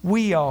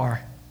we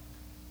are.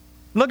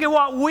 Look at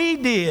what we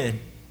did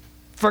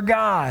for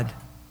God.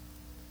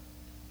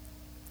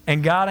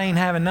 And God ain't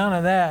having none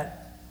of that.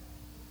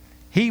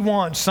 He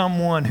wants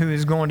someone who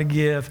is going to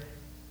give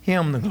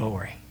Him the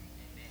glory.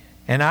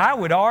 And I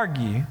would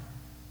argue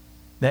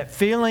that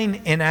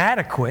feeling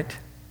inadequate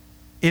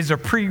is a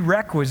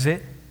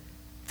prerequisite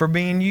for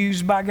being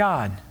used by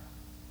God.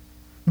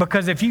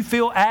 Because if you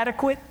feel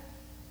adequate,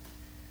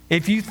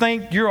 if you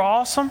think you're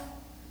awesome,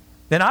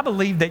 then I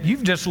believe that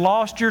you've just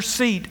lost your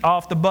seat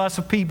off the bus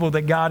of people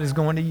that God is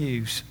going to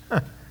use.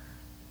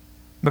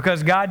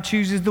 Because God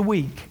chooses the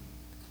weak.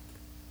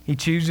 He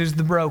chooses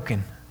the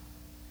broken.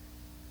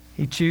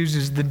 He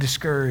chooses the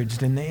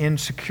discouraged and the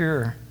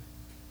insecure.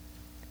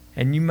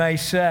 And you may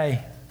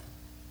say,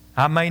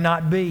 I may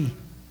not be,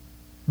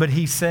 but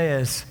He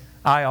says,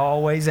 I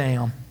always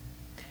am.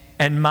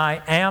 And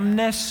my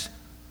amness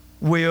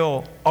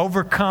will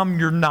overcome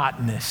your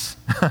notness.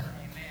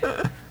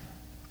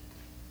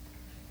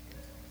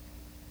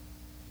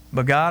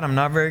 But God, I'm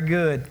not very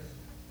good.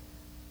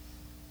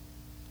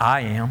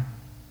 I am.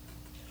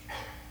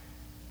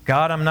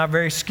 God, I'm not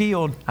very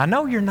skilled. I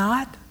know you're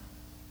not.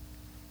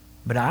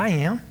 But I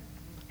am.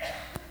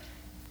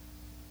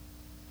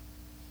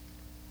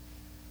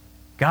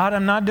 God,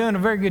 I'm not doing a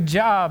very good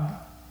job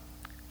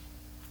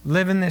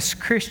living this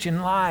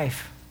Christian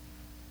life.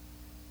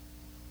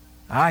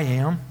 I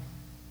am.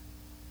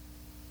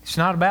 It's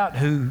not about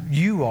who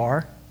you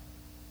are.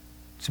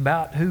 It's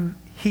about who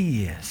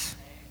He is.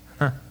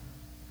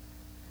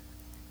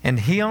 And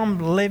Him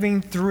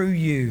living through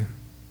you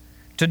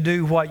to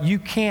do what you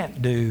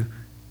can't do,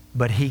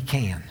 but He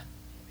can.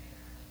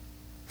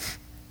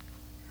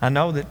 I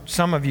know that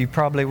some of you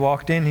probably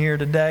walked in here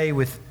today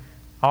with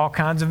all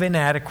kinds of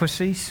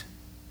inadequacies,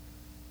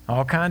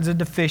 all kinds of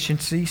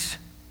deficiencies,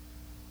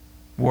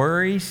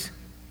 worries,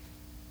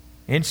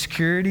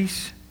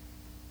 insecurities.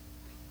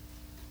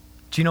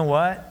 But you know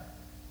what?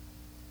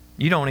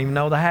 You don't even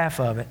know the half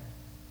of it.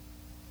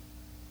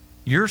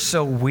 You're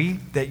so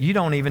weak that you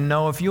don't even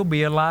know if you'll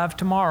be alive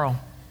tomorrow.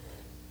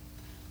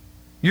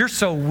 You're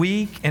so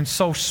weak and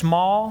so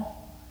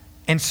small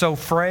and so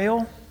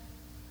frail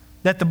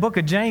that the book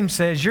of James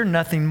says you're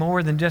nothing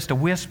more than just a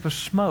wisp of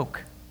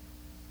smoke,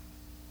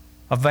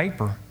 a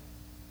vapor.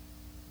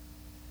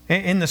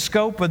 In the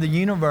scope of the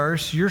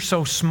universe, you're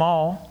so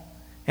small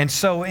and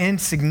so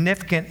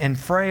insignificant and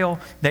frail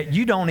that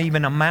you don't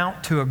even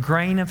amount to a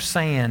grain of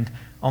sand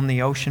on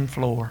the ocean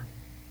floor.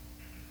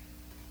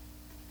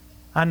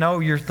 I know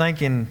you're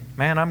thinking,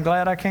 man, I'm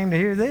glad I came to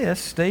hear this.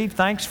 Steve,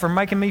 thanks for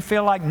making me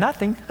feel like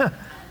nothing.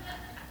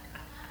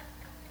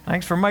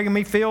 Thanks for making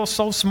me feel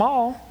so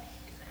small.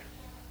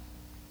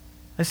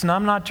 Listen,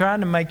 I'm not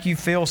trying to make you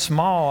feel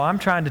small. I'm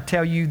trying to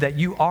tell you that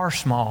you are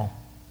small.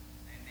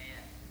 Amen.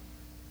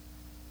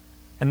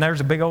 And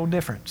there's a big old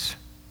difference.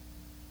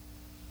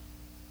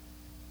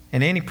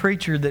 And any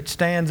preacher that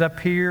stands up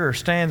here or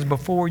stands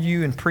before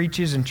you and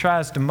preaches and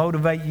tries to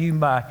motivate you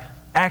by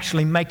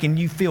actually making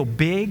you feel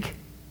big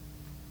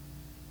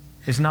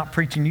is not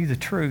preaching you the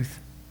truth.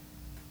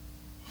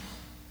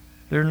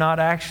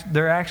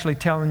 They're actually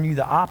telling you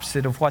the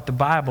opposite of what the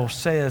Bible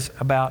says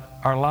about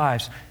our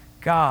lives.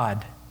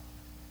 God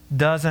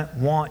doesn't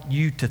want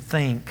you to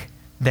think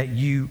that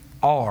you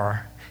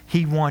are.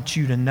 He wants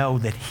you to know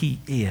that He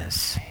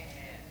is.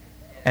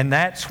 And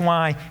that's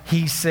why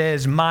He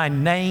says, my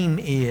name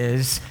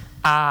is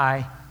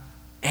I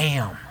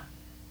am.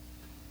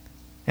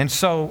 And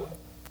so,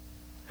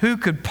 who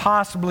could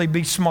possibly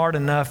be smart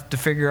enough to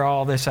figure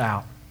all this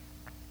out?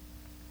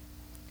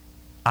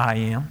 I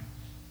am.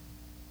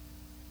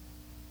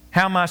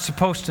 How am I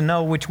supposed to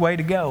know which way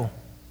to go?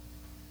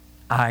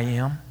 I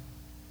am.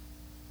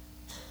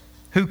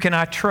 Who can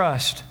I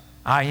trust?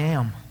 I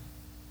am.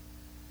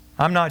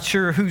 I'm not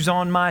sure who's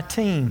on my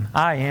team.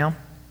 I am.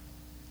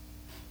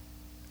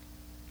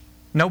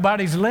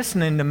 Nobody's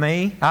listening to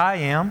me. I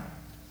am.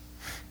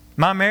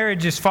 My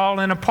marriage is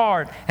falling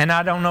apart and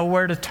I don't know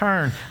where to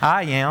turn.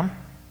 I am.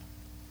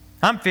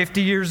 I'm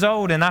 50 years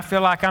old and I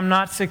feel like I'm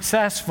not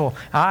successful.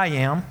 I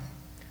am.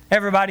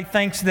 Everybody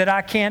thinks that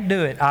I can't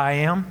do it. I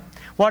am.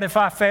 What if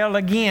I fail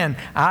again?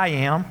 I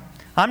am.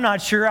 I'm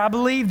not sure I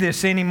believe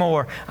this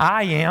anymore.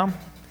 I am.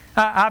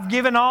 I've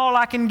given all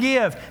I can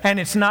give and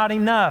it's not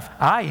enough.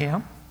 I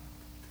am.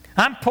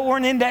 I'm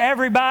pouring into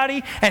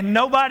everybody and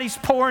nobody's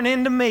pouring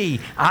into me.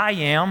 I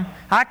am.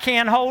 I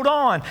can't hold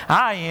on.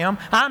 I am.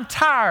 I'm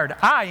tired.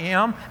 I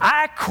am.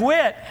 I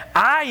quit.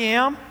 I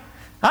am.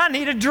 I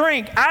need a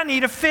drink. I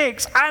need a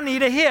fix. I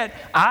need a hit.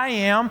 I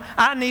am.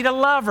 I need a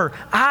lover.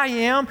 I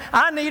am.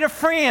 I need a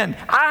friend.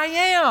 I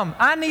am.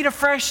 I need a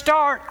fresh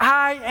start.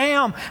 I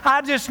am.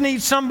 I just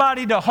need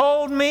somebody to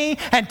hold me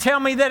and tell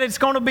me that it's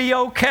going to be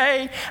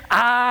okay.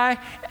 I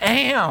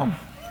am.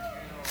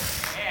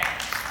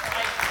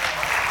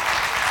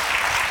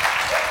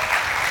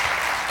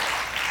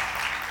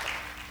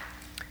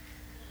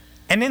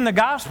 And in the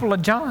Gospel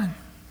of John,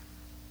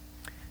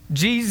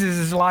 Jesus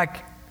is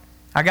like,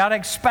 I got to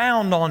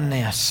expound on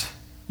this.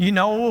 You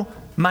know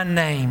my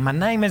name. My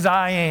name is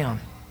I Am.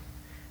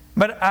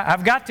 But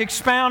I've got to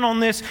expound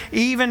on this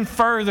even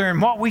further. And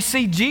what we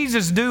see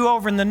Jesus do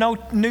over in the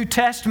New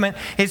Testament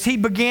is he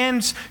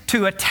begins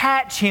to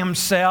attach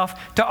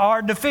himself to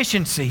our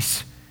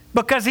deficiencies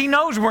because he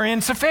knows we're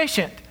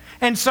insufficient.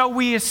 And so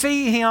we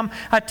see him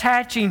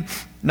attaching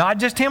not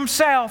just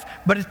himself,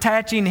 but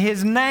attaching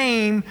his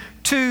name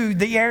to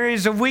the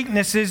areas of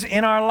weaknesses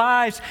in our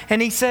lives.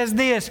 And he says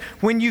this,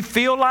 when you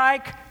feel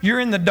like you're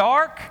in the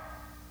dark,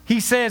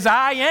 he says,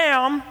 I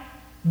am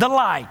the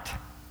light.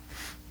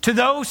 To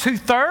those who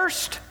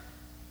thirst,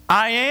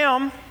 I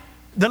am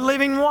the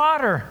living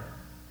water.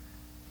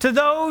 To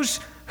those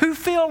who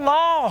feel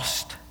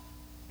lost,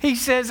 he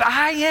says,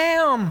 I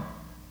am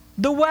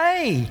the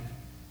way.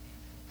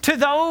 To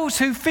those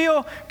who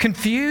feel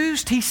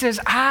confused, he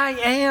says, I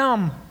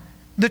am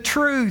the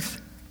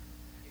truth.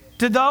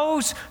 To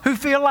those who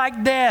feel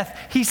like death,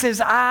 he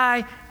says,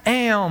 I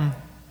am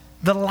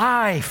the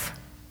life.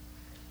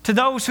 To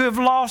those who have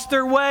lost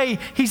their way,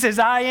 he says,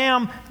 I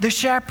am the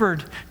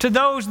shepherd. To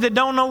those that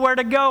don't know where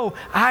to go,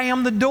 I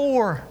am the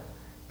door.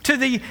 To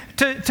the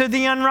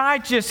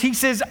unrighteous, he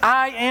says,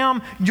 I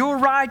am your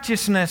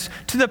righteousness.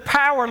 To the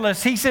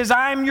powerless, he says,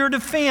 I am your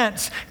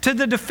defense. To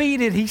the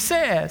defeated, he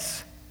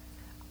says,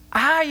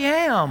 I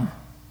am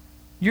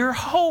your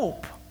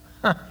hope.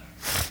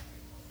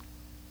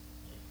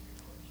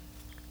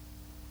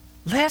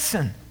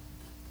 Listen,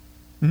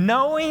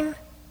 knowing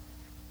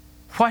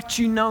what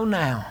you know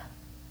now,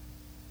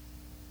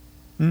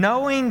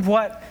 knowing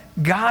what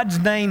God's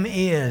name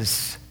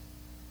is,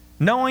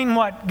 knowing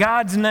what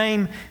God's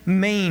name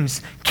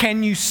means,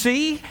 can you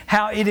see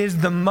how it is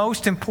the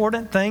most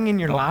important thing in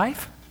your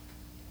life?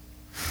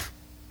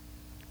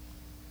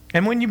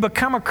 And when you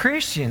become a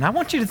Christian, I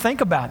want you to think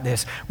about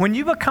this. When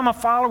you become a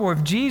follower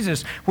of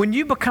Jesus, when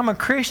you become a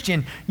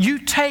Christian, you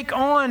take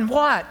on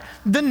what?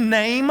 The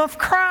name of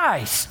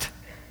Christ.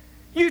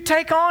 You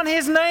take on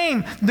his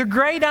name, the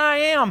great I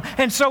am.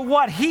 And so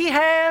what he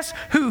has,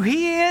 who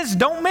he is,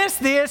 don't miss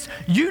this,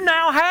 you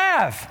now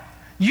have.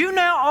 You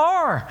now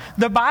are.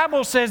 The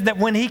Bible says that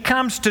when he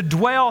comes to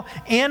dwell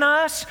in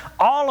us,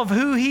 all of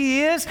who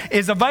he is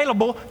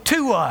available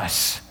to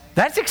us.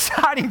 That's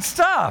exciting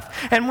stuff.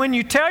 And when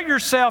you tell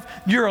yourself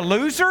you're a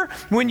loser,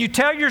 when you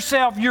tell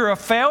yourself you're a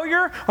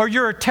failure or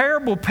you're a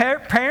terrible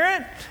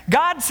parent,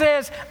 God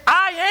says,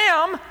 I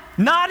am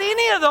not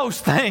any of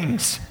those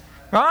things.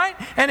 Right?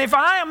 And if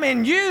I am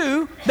in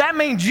you, that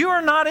means you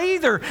are not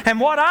either. And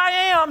what I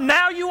am,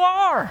 now you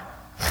are.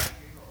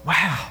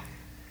 Wow.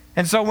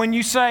 And so when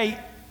you say,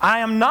 I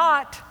am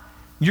not,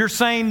 you're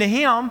saying to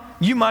him,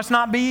 you must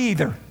not be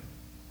either.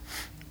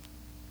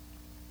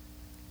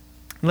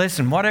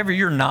 Listen, whatever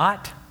you're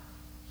not,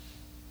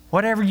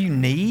 whatever you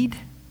need,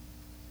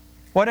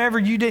 whatever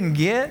you didn't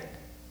get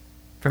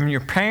from your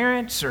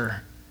parents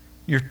or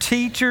your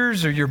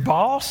teachers or your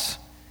boss,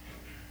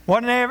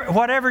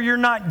 whatever you're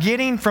not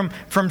getting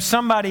from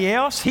somebody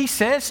else, he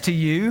says to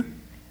you,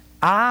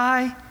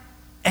 I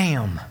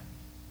am.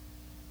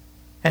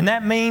 And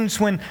that means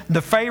when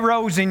the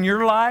pharaohs in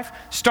your life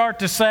start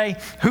to say,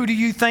 who do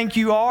you think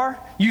you are?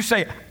 You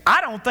say,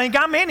 I don't think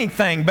I'm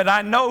anything, but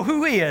I know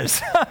who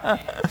is.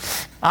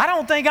 I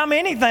don't think I'm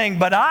anything,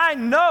 but I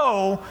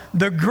know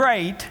the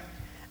great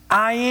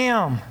I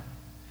am.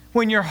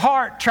 When your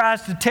heart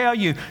tries to tell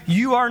you,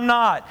 you are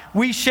not,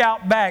 we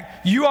shout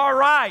back, you are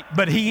right,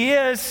 but he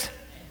is.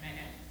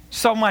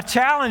 So my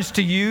challenge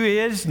to you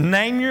is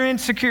name your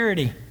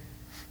insecurity.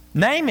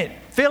 Name it.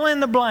 Fill in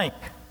the blank.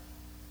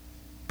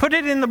 Put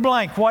it in the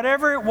blank,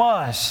 whatever it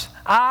was.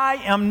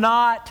 I am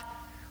not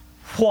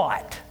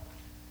what?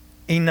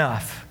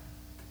 Enough.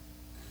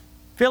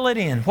 Fill it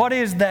in. What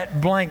is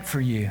that blank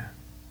for you?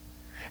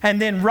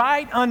 And then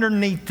right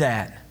underneath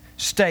that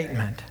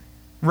statement,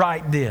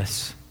 write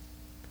this.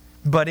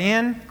 But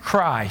in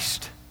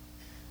Christ,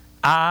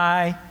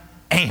 I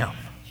am.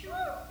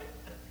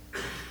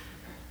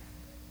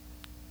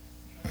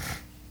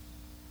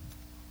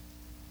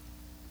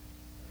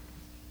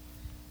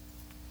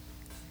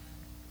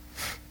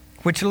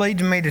 Which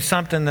leads me to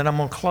something that I'm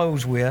going to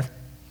close with.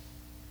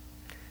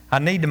 I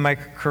need to make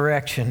a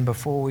correction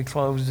before we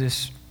close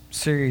this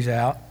series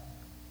out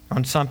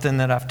on something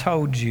that I've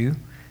told you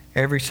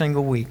every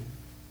single week.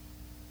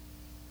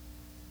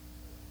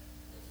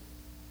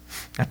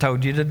 I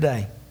told you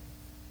today,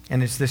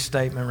 and it's this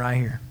statement right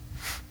here.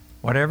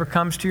 Whatever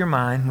comes to your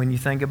mind when you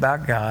think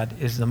about God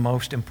is the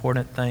most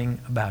important thing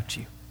about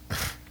you.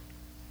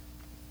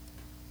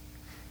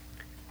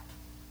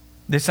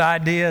 This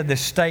idea, this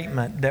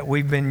statement that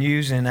we've been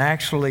using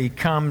actually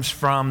comes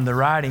from the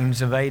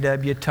writings of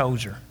A.W.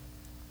 Tozer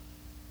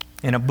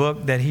in a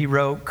book that he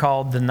wrote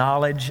called The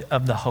Knowledge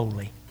of the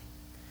Holy.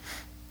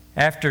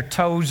 After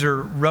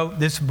Tozer wrote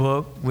this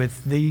book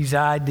with these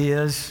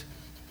ideas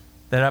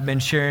that I've been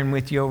sharing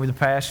with you over the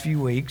past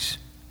few weeks,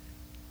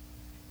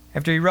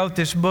 after he wrote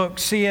this book,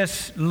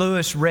 C.S.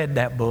 Lewis read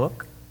that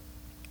book.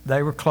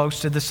 They were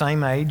close to the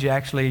same age,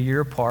 actually a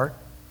year apart.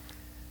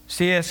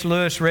 C.S.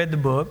 Lewis read the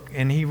book,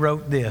 and he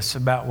wrote this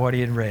about what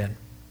he had read.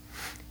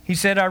 He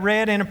said, I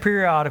read in a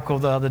periodical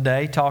the other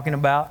day, talking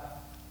about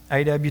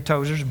A.W.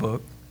 Tozer's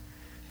book,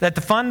 that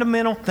the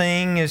fundamental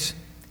thing is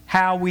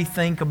how we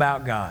think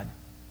about God.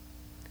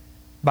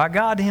 By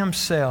God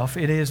Himself,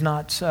 it is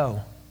not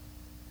so.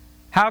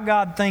 How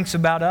God thinks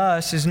about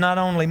us is not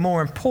only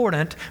more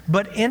important,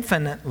 but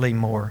infinitely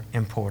more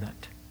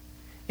important.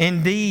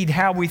 Indeed,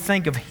 how we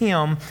think of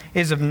Him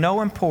is of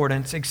no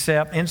importance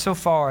except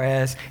insofar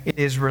as it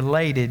is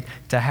related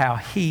to how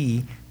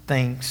He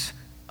thinks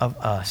of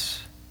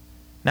us.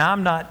 Now,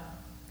 I'm not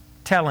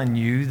telling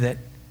you that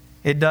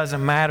it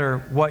doesn't matter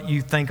what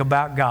you think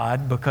about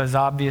God, because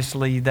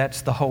obviously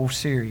that's the whole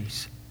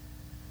series.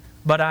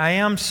 But I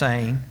am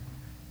saying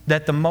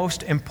that the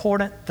most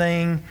important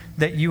thing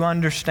that you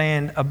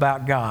understand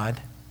about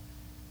God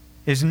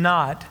is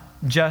not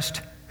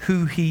just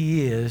who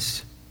He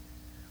is,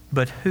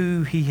 but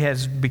who He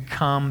has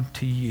become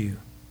to you.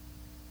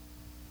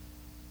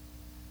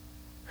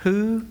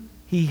 Who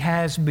He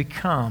has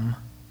become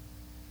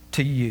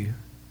to you.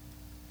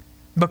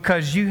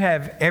 Because you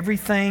have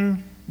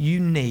everything you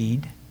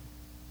need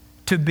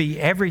to be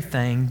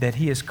everything that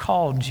He has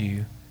called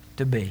you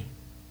to be.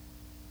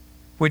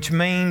 Which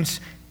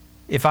means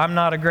if I'm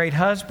not a great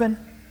husband,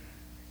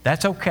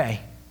 that's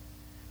okay.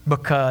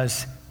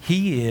 Because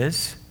He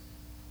is,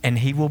 and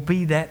He will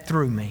be that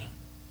through me.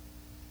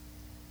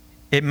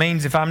 It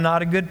means if I'm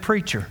not a good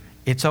preacher,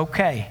 it's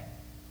okay.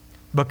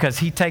 Because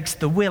He takes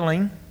the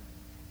willing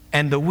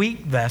and the weak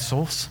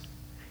vessels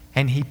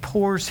and He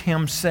pours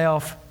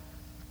Himself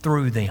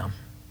through them.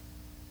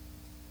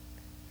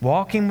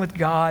 Walking with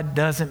God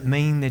doesn't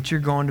mean that you're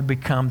going to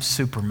become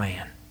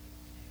Superman.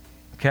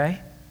 Okay?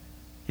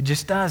 It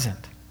just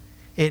doesn't.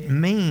 It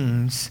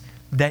means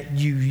that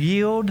you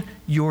yield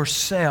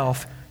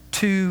yourself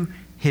to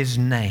His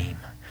name.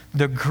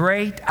 The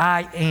great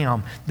I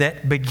Am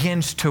that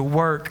begins to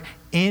work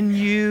in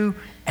you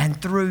and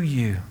through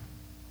you.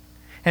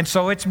 And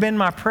so it's been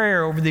my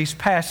prayer over these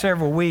past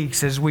several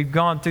weeks as we've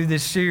gone through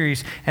this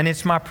series, and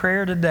it's my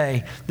prayer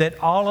today that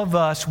all of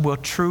us will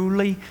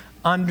truly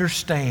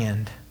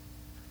understand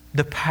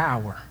the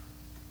power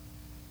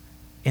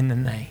in the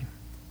name.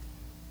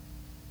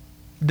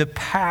 The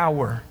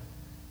power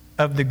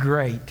of the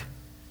great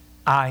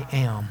I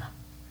Am.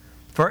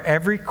 For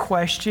every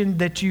question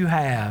that you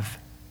have,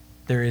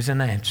 there is an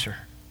answer.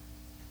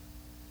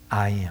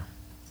 I am.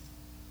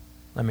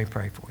 Let me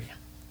pray for you.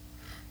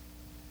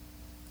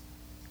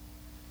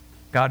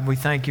 God, we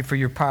thank You for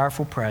Your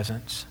powerful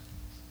presence.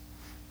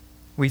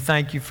 We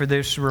thank You for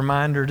this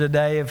reminder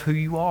today of who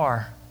You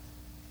are.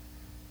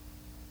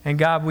 And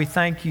God, we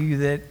thank You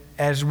that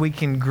as we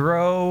can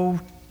grow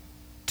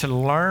to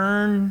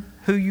learn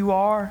who You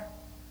are,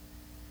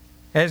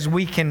 as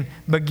we can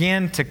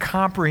begin to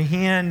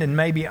comprehend and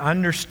maybe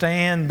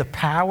understand the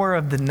power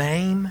of the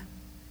name,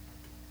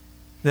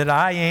 that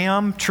I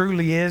Am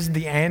truly is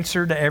the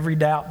answer to every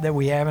doubt that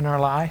we have in our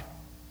life.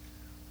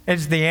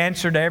 It's the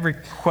answer to every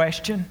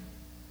question.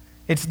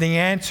 It's the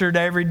answer to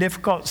every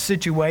difficult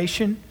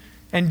situation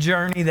and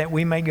journey that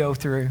we may go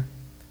through.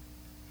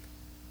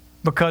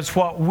 Because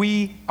what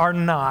we are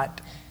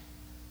not,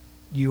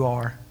 You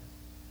are.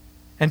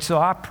 And so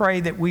I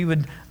pray that we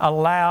would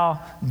allow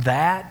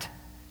that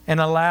and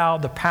allow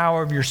the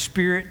power of Your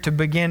Spirit to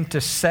begin to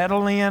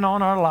settle in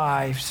on our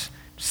lives,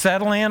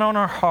 settle in on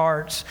our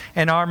hearts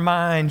and our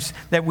minds,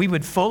 that we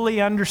would fully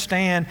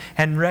understand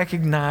and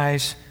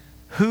recognize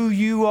who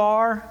You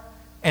are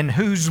and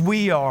whose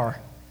we are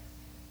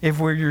if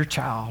we're Your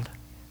child.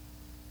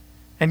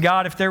 And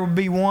God, if there would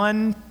be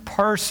one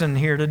person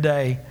here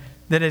today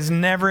that has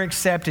never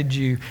accepted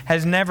You,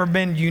 has never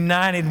been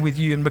united with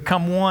You and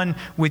become one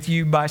with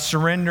You by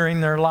surrendering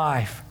their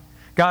life,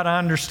 God, I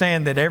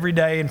understand that every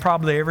day and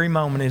probably every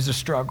moment is a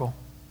struggle.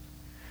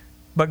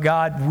 But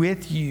God,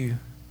 with You,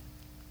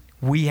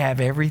 we have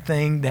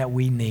everything that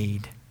we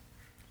need.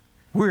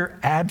 We're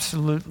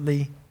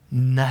absolutely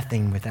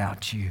nothing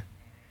without You.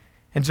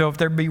 And so if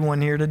there be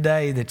one here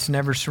today that's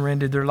never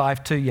surrendered their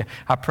life to You,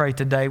 I pray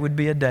today would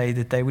be a day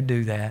that they would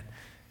do that.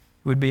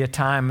 It would be a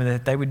time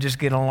that they would just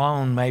get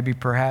alone, maybe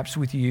perhaps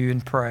with You,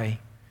 and pray.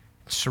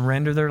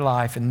 Surrender their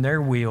life and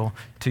their will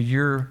to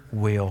Your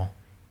will,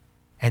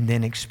 and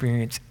then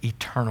experience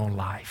eternal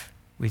life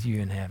with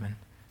You in heaven.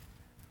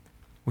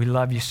 We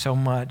love You so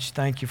much.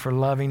 Thank You for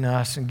loving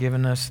us and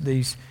giving us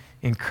these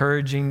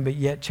encouraging but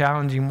yet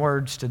challenging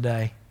words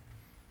today.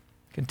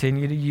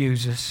 Continue to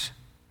use us.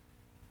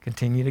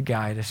 Continue to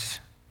guide us.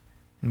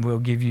 And we'll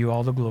give You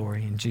all the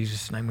glory. In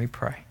Jesus' name we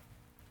pray.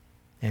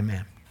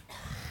 Amen.